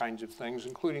of these kinds of things,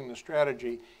 including the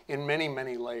strategy, in many,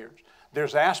 many layers.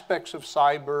 There's aspects of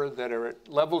cyber that are at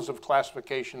levels of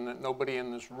classification that nobody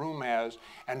in this room has,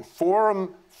 and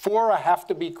fora have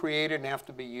to be created and have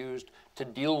to be used to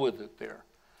deal with it there.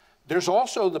 There's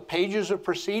also the pages of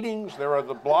proceedings, there are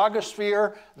the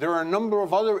blogosphere, there are a number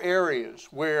of other areas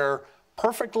where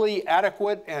perfectly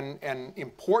adequate and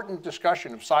important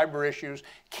discussion of cyber issues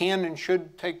can and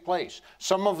should take place.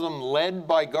 Some of them led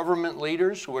by government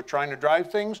leaders who are trying to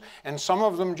drive things, and some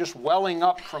of them just welling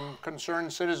up from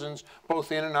concerned citizens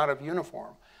both in and out of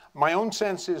uniform. My own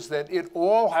sense is that it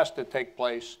all has to take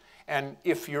place, and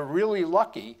if you're really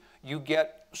lucky, you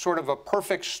get sort of a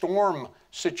perfect storm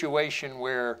situation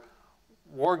where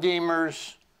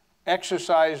wargamers,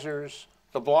 exercisers,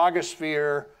 the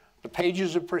blogosphere, the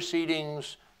pages of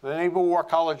proceedings, the Naval War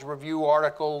College Review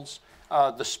articles,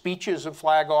 the speeches of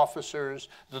flag officers,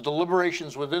 the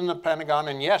deliberations within the Pentagon,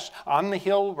 and yes, on the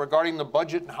Hill regarding the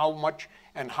budget and how much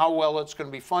and how well it's going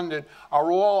to be funded,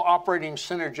 are all operating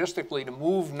synergistically to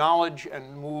move knowledge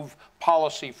and move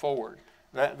policy forward.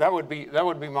 That would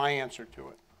be my answer to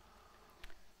it.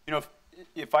 You know,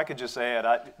 if I could just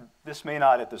add, this may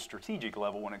not at the strategic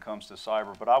level when it comes to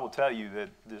cyber, but I will tell you that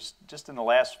just in the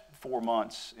last 4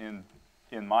 months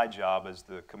in my job as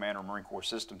the Commander of Marine Corps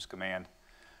Systems Command,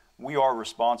 we are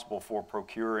responsible for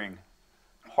procuring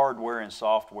hardware and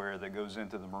software that goes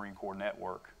into the Marine Corps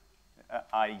network,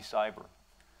 i.e. cyber.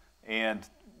 And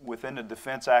within the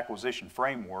defense acquisition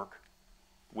framework,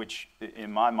 which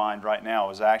in my mind right now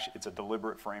is actually, it's a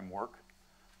deliberate framework.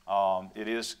 It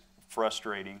is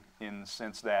frustrating in the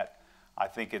sense that I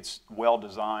think it's well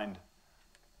designed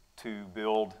to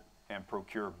build and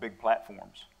procure big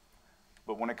platforms.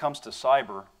 But when it comes to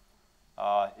cyber,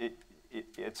 I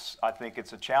think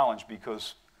it's a challenge,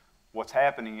 because what's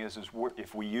happening is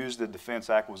if we use the defense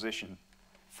acquisition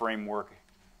framework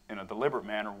in a deliberate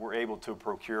manner, we're able to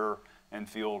procure and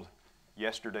field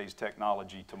yesterday's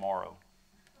technology tomorrow,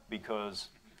 because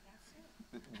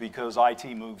IT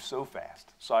moves so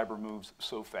fast, cyber moves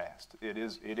so fast. It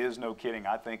is no kidding,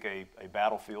 I think, a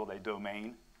battlefield, a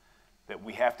domain that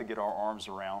we have to get our arms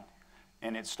around.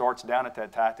 And it starts down at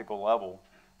that tactical level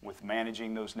with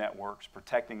managing those networks,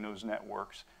 protecting those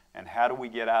networks, and how do we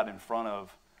get out in front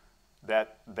of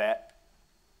that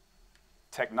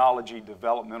technology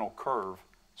developmental curve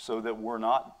so that we're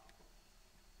not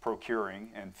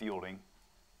procuring and fielding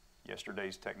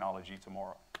yesterday's technology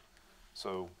tomorrow.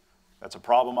 So that's a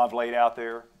problem I've laid out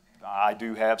there. I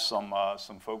do have some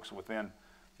folks within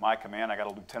my command. I got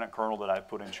a lieutenant colonel that I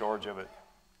put in charge of it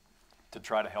to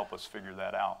try to help us figure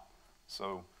that out.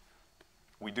 So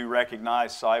we do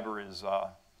recognize cyber is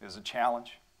a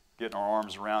challenge. Getting our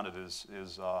arms around it is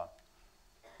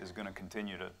going to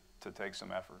continue to take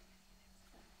some effort.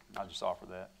 I'll just offer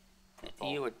that.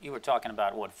 You were talking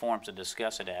about what forums to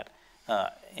discuss it at.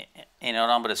 And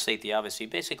I'm going to state the obvious.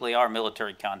 Basically, our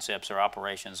military concepts, our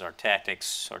operations, our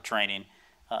tactics, our training,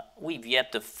 we've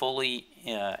yet to fully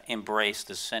embrace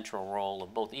the central role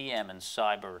of both EM and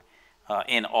cyber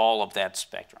in all of that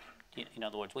spectrum. In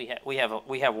other words, we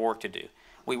have work to do.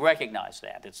 We recognize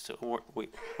that.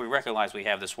 We recognize we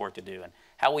have this work to do, and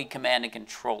how we command and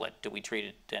control it. Do we treat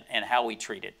it, and how we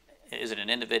treat it? Is it an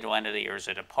individual entity, or is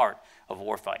it a part of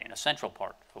warfighting, a central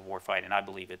part of warfighting? I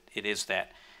believe it is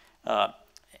that.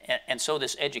 And so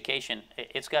this education,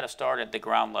 it's got to start at the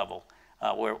ground level,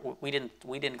 where we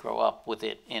didn't grow up with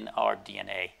it in our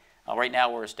DNA. Right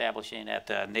now, we're establishing at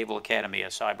the Naval Academy a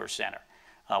cyber center.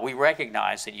 We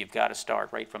recognize that you've got to start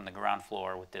right from the ground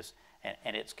floor with this,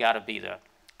 and it's got to be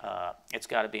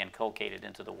inculcated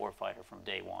into the warfighter from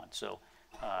day one. So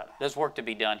there's work to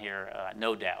be done here,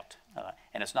 no doubt.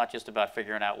 And it's not just about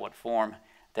figuring out what form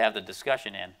to have the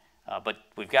discussion in, but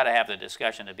we've got to have the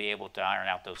discussion to be able to iron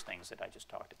out those things that I just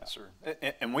talked about. Sir.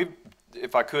 And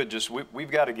if I could,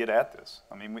 we've got to get at this.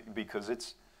 I mean, because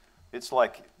it's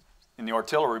like, in the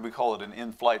artillery, we call it an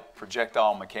in-flight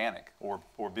projectile mechanic, or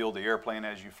build the airplane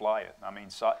as you fly it. I mean,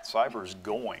 cyber is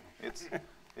going.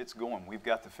 It's going. We've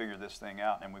got to figure this thing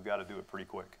out, and we've got to do it pretty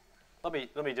quick. Let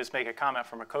me just make a comment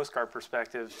from a Coast Guard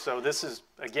perspective. So this is,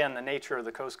 again, the nature of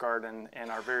the Coast Guard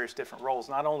and our various different roles.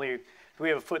 Not only do we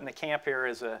have a foot in the camp here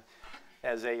as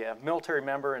a military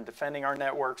member and defending our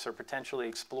networks or potentially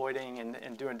exploiting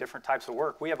and doing different types of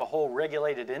work, we have a whole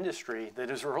regulated industry that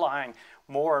is relying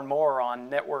more and more on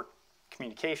network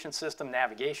communication system,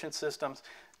 navigation systems,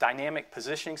 dynamic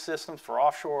positioning systems for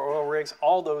offshore oil rigs.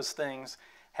 All those things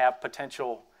have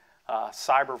potential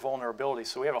cyber vulnerability.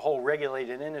 So we have a whole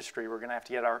regulated industry we're going to have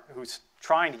to get who's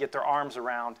trying to get their arms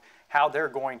around how they're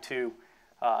going to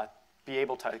be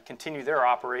able to continue their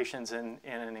operations in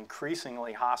an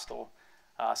increasingly hostile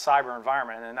cyber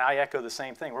environment. And I echo the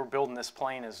same thing. We're building this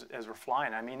plane as we're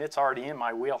flying. I mean, it's already in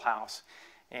my wheelhouse,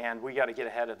 and we got to get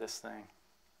ahead of this thing.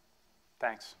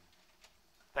 Thanks.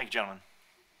 Thank you, gentlemen.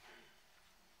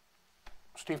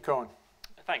 Steve Cohen.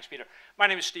 Thanks, Peter. My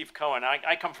name is Steve Cohen.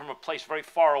 I come from a place very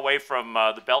far away from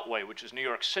the Beltway, which is New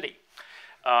York City.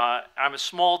 I'm a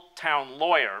small town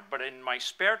lawyer, but in my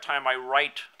spare time, I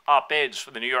write op-eds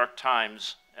for the New York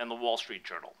Times and the Wall Street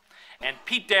Journal. And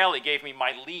Pete Daly gave me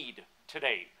my lead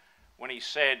today when he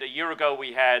said a year ago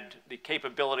we had the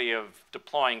capability of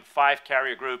deploying 5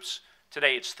 carrier groups.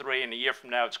 Today it's 3, and a year from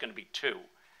now it's going to be 2.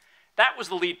 That was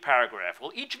the lead paragraph.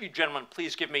 Will each of you gentlemen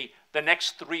please give me the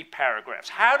next 3 paragraphs?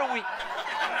 How do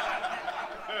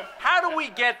we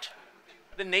get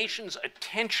the nation's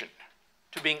attention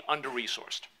to being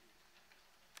under-resourced?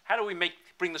 How do we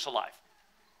bring this alive?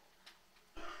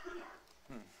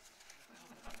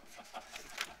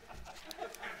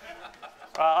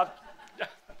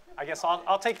 I guess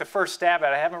I'll take the first stab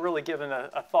at it. I haven't really given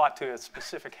a thought to a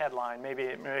specific headline. Maybe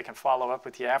I can follow up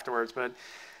with you afterwards. But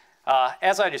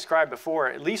as I described before,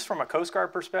 at least from a Coast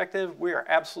Guard perspective, we are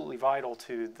absolutely vital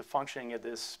to the functioning of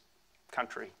this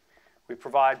country. We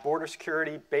provide border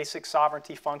security, basic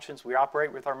sovereignty functions. We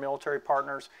operate with our military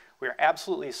partners. We are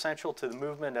absolutely essential to the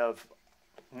movement of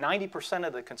 90%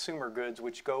 of the consumer goods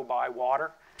which go by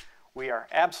water. We are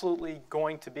absolutely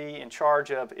going to be in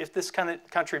charge of, if this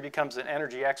country becomes an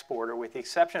energy exporter, with the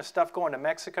exception of stuff going to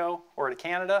Mexico or to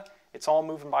Canada, it's all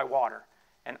moving by water.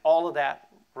 And all of that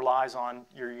relies on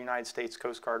your United States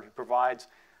Coast Guard, who provides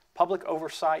public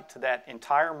oversight to that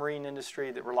entire marine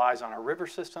industry that relies on our river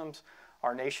systems,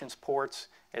 our nation's ports,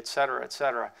 et cetera, et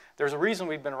cetera. There's a reason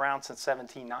we've been around since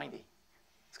 1790.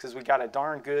 It's because we got a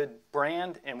darn good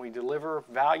brand and we deliver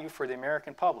value for the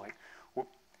American public.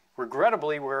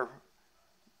 Regrettably, we're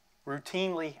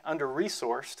routinely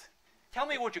under-resourced. Tell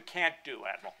me what you can't do,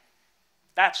 Admiral.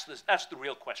 That's the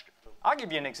real question. I'll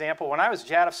give you an example. When I was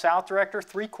JADF South Director,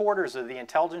 3/4 of the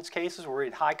intelligence cases where we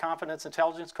had high-confidence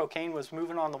intelligence, cocaine was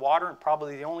moving on the water, and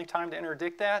probably the only time to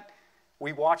interdict that,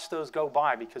 we watched those go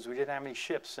by because we didn't have any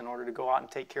ships in order to go out and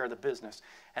take care of the business.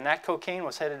 And that cocaine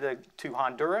was headed to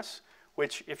Honduras,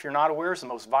 which, if you're not aware, is the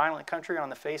most violent country on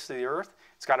the face of the earth.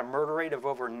 It's got a murder rate of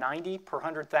over 90 per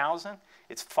 100,000.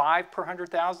 It's 5 per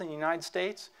 100,000 in the United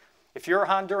States. If you're a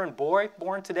Honduran boy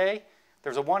born today,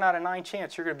 there's a 1 out of 9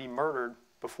 chance you're going to be murdered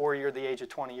before you're the age of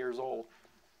 20 years old.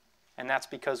 And that's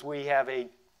because we have a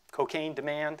cocaine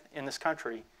demand in this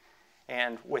country.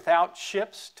 And without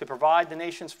ships to provide the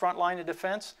nation's front line of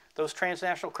defense, those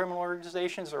transnational criminal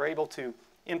organizations are able to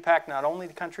impact not only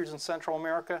the countries in Central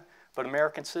America, but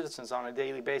American citizens on a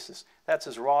daily basis. That's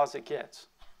as raw as it gets.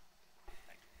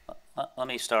 Let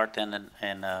me start then,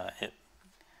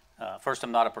 First,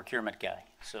 I'm not a procurement guy,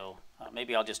 so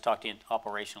maybe I'll just talk to you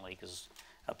operationally, because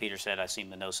Peter said I seem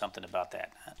to know something about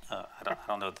that. I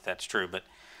don't know that that's true, but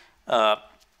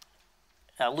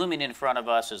looming in front of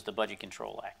us is the Budget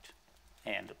Control Act.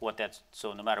 And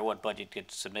so no matter what budget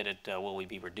gets submitted, will we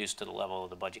be reduced to the level of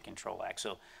the Budget Control Act?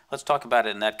 So let's talk about it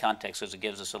in that context, as it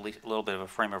gives us a little bit of a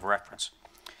frame of reference.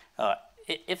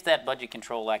 If that Budget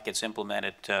Control Act gets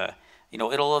implemented,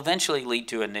 it'll eventually lead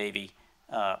to a Navy,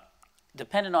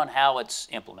 depending on how it's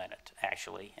implemented,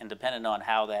 actually, and depending on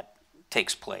how that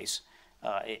takes place,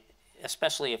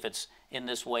 especially if it's in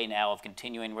this way now of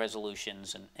continuing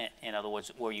resolutions, and in other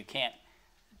words, where you can't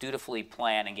dutifully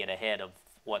plan and get ahead of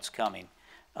what's coming,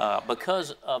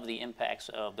 because of the impacts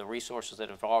of the resources that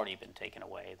have already been taken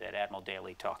away that Admiral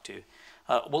Daly talked to,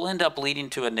 will end up leading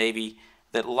to a Navy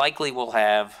that likely will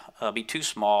be too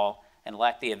small and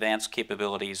lack the advanced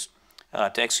capabilities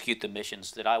to execute the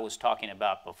missions that I was talking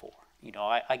about before.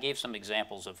 I gave some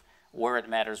examples of where it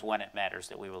matters, when it matters,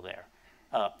 that we were there.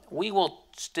 We will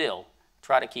still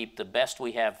try to keep the best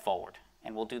we have forward,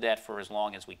 and we'll do that for as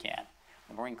long as we can.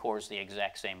 The Marine Corps is the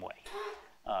exact same way.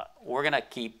 We're going to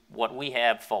keep what we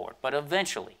have forward, but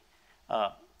eventually,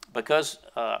 because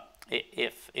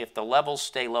if the levels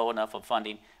stay low enough of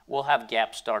funding, we'll have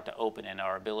gaps start to open in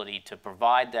our ability to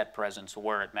provide that presence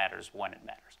where it matters, when it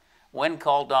matters. When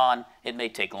called on, it may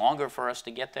take longer for us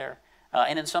to get there,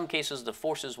 and in some cases, the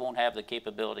forces won't have the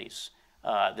capabilities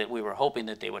that we were hoping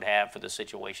that they would have for the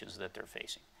situations that they're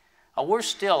facing. We're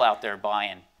still out there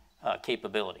buying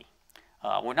capability.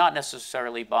 We're not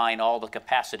necessarily buying all the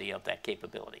capacity of that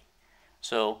capability.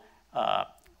 So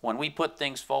when we put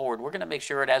things forward, we're going to make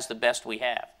sure it has the best we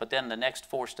have, but then the next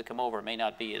force to come over may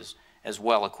not be as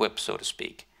well equipped, so to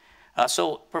speak.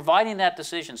 So providing that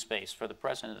decision space for the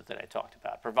President that I talked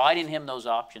about, providing him those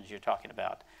options you're talking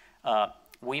about,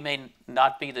 we may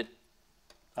not be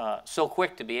so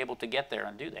quick to be able to get there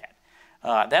and do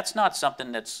that. That's not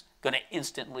something that's going to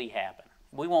instantly happen.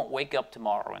 We won't wake up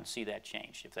tomorrow and see that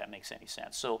change, if that makes any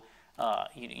sense. So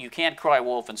you can't cry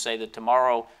wolf and say that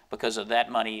tomorrow, because of that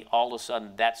money, all of a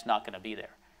sudden that's not going to be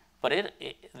there. But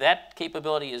that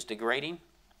capability is degrading.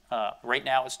 Right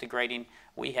now it's degrading.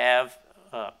 We have,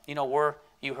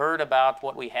 you heard about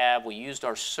what we have. We used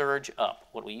our surge up,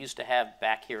 what we used to have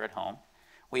back here at home.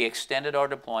 We extended our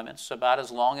deployments about as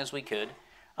long as we could.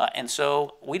 And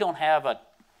so we don't have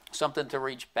something to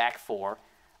reach back for.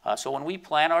 So when we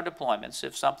plan our deployments,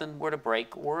 if something were to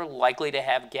break, we're likely to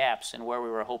have gaps in where we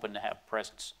were hoping to have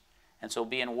presence. And so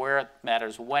being where it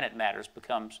matters, when it matters,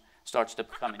 starts to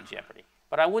become in jeopardy.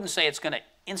 But I wouldn't say it's going to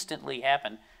instantly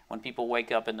happen when people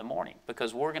wake up in the morning,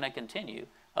 because we're going to continue,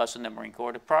 us in the Marine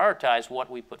Corps, to prioritize what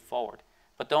we put forward.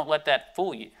 But don't let that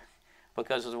fool you,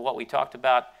 because of what we talked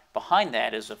about behind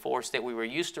that is a force that we were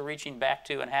used to reaching back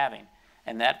to and having.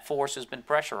 And that force has been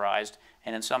pressurized,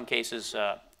 and in some cases,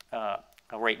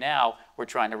 right now, we're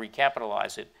trying to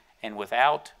recapitalize it, and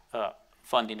without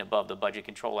funding above the Budget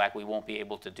Control Act, we won't be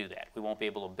able to do that. We won't be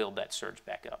able to build that surge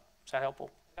back up. Is that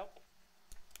helpful? Helpful.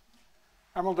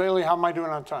 Admiral Daly, how am I doing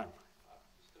on time?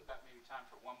 Still got maybe time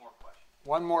for one more question.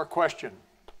 One more question.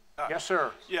 Yes,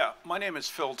 sir. Yeah, my name is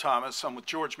Phil Thomas. I'm with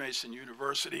George Mason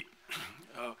University.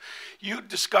 You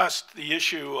discussed the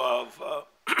issue of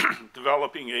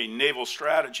developing a naval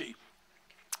strategy.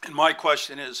 And my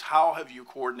question is, how have you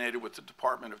coordinated with the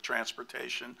Department of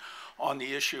Transportation on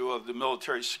the issue of the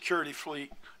military security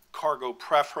fleet, cargo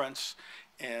preference,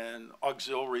 and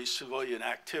auxiliary civilian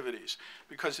activities?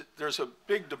 Because there's a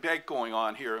big debate going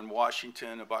on here in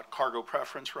Washington about cargo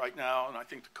preference right now, and I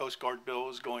think the Coast Guard bill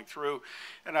is going through.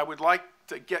 And I would like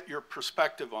to get your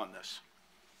perspective on this.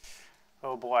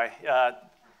 Oh boy.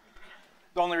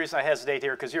 The only reason I hesitate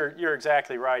here, because you're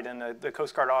exactly right, and the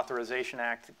Coast Guard Authorization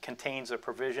Act contains a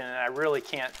provision, and I really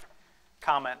can't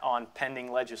comment on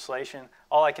pending legislation.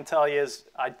 All I can tell you is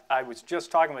I was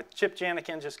just talking with Chip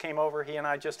Janikin, just came over. He and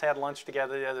I just had lunch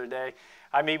together the other day.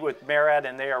 I meet with MARAD,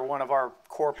 and they are one of our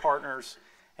core partners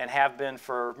and have been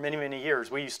for many, many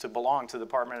years. We used to belong to the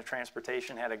Department of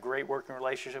Transportation, had a great working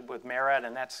relationship with MARAD,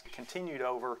 and that's continued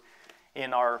over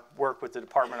in our work with the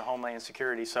Department of Homeland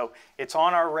Security. So it's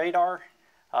on our radar.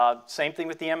 Same thing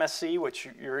with the MSC, which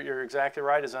you're exactly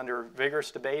right, is under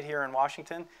vigorous debate here in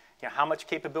Washington. How much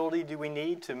capability do we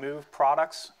need to move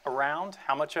products around?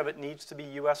 How much of it needs to be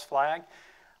U.S. flag?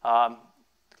 The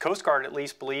Coast Guard at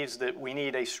least believes that we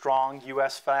need a strong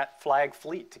U.S. flag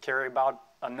fleet to carry about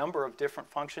a number of different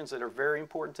functions that are very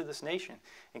important to this nation,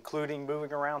 including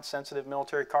moving around sensitive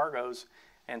military cargoes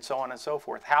and so on and so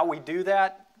forth. How we do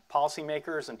that,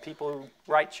 policymakers and people who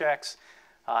write checks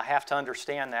have to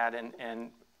understand that, and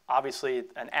obviously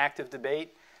an active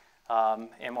debate.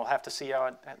 And we'll have to see how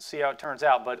it turns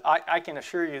out. But I can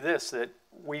assure you this, that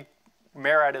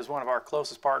MARAD is one of our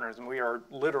closest partners, and we are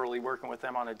literally working with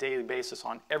them on a daily basis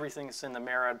on everything that's in the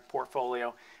MARAD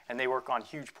portfolio, and they work on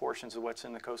huge portions of what's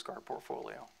in the Coast Guard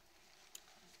portfolio.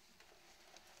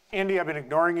 Andy, I've been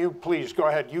ignoring you. Please go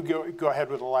ahead. You go ahead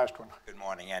with the last one. Good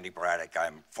morning, Andy Braddock.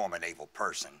 I'm a former naval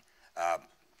person.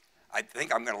 I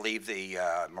think I'm going to leave the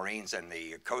Marines and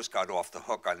the Coast Guard off the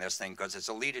hook on this thing because it's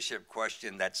a leadership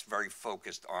question that's very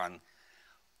focused on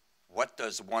what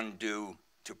does one do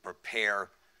to prepare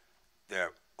the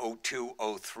 02,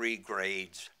 03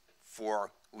 grades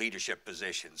for leadership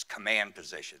positions, command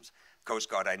positions. Coast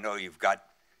Guard, I know you've got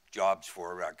jobs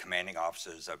for commanding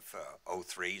officers of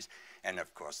 03s, and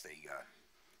of course the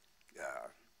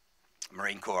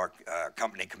Marine Corps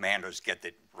company commanders get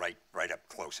it right up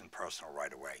close and personal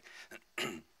right away.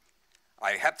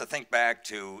 I have to think back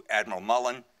to Admiral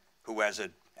Mullen, who as a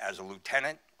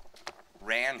lieutenant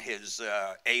ran his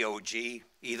AOG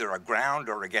either aground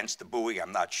or against the buoy,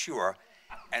 I'm not sure,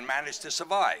 and managed to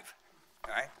survive.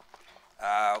 Right?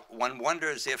 One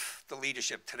wonders if the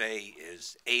leadership today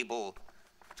is able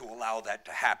to allow that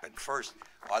to happen. First,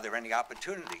 are there any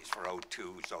opportunities for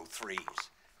 02s, 03s?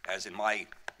 As in my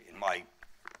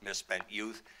misspent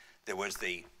youth, there was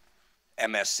the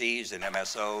MSCs and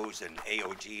MSOs and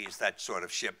AOGs, that sort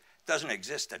of ship doesn't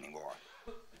exist anymore.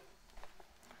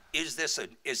 Is this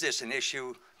an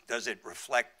issue? Does it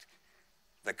reflect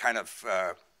the kind of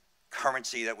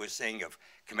currency that we're seeing of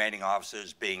commanding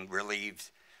officers being relieved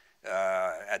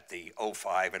at the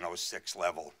 05 and 06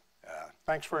 level?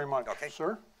 Thanks very much. Okay.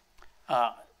 Sir?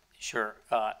 Sure.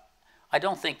 I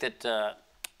don't think that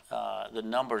the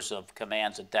numbers of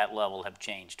commands at that level have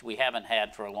changed. We haven't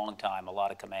had for a long time a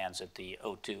lot of commands at the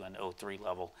 02 and 03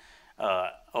 level.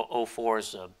 04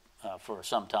 is for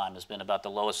some time has been about the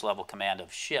lowest level command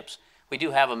of ships. We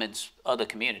do have them in other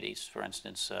communities, for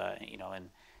instance, you know,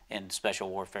 in special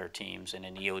warfare teams and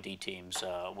in EOD teams,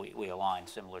 we align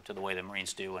similar to the way the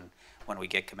Marines do when we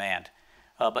get command.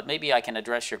 But maybe I can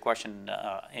address your question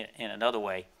in another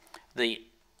way.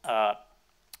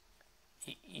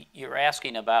 You're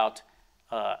asking about,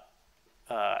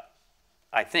 I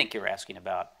think you're asking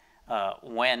about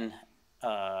when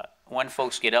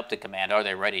folks get up to command, are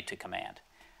they ready to command?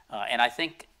 And I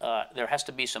think there has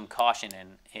to be some caution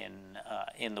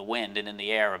in the wind and in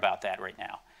the air about that right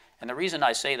now. And the reason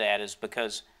I say that is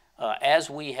because as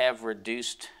we have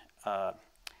reduced the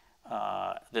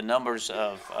numbers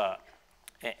of,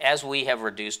 as we have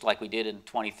reduced, like we did in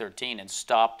 2013, and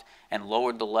stopped and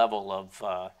lowered the level of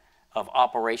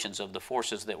operations of the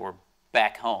forces that were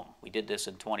back home. We did this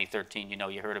in 2013. You know,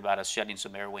 you heard about us shutting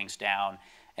some air wings down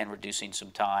and reducing some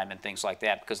time and things like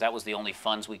that because that was the only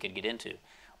funds we could get into.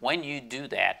 When you do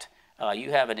that,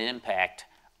 you have an impact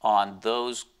on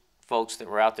those folks that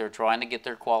were out there trying to get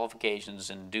their qualifications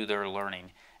and do their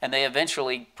learning, and they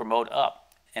eventually promote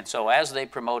up. And so as they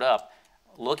promote up,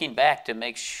 looking back to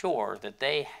make sure that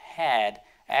they had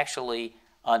actually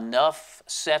enough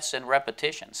sets and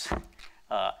repetitions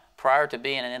prior to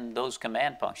being in those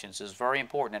command functions is very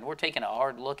important. And we're taking a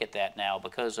hard look at that now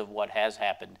because of what has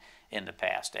happened in the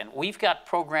past. And we've got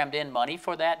programmed in money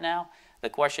for that now. The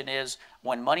question is,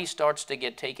 when money starts to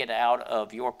get taken out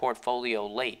of your portfolio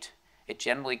late, it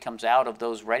generally comes out of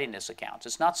those readiness accounts.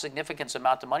 It's not a significant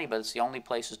amount of money, but it's the only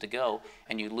places to go,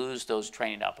 and you lose those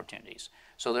training opportunities.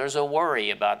 So there's a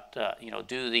worry about, you know,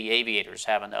 do the aviators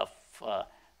have enough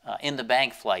in the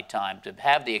bank flight time to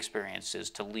have the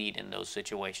experiences to lead in those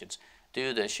situations?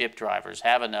 Do the ship drivers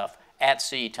have enough at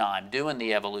sea time doing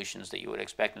the evolutions that you would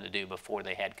expect them to do before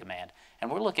they had command?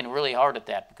 And we're looking really hard at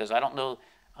that because I don't know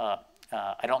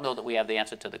that we have the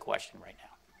answer to the question right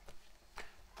now.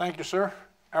 Thank you, sir.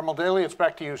 Admiral Daly, it's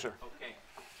back to you, sir. Okay.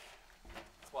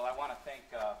 Well, I want to thank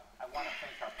our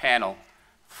panel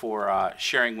for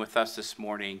sharing with us this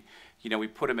morning. You know, we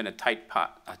put them in a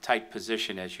tight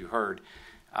position, as you heard,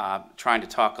 trying to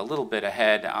talk a little bit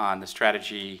ahead on the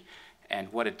strategy and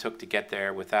what it took to get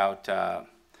there without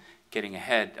getting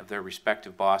ahead of their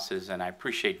respective bosses. And I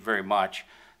appreciate very much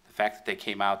the fact that they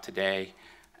came out today.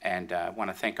 And I want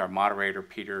to thank our moderator,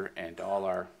 Peter, and all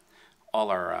our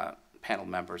panel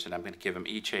members. And I'm going to give them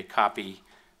each a copy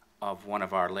of one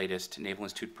of our latest Naval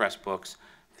Institute press books,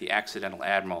 The Accidental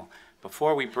Admiral.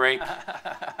 Before we break,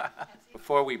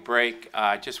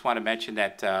 I just want to mention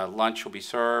that lunch will be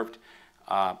served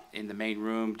in the main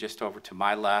room just over to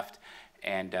my left,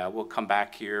 and we'll come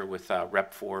back here with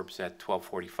Rep Forbes at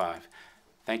 12:45.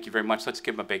 Thank you very much. Let's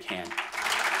give him a big hand.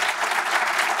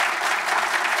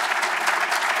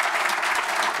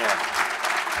 Okay.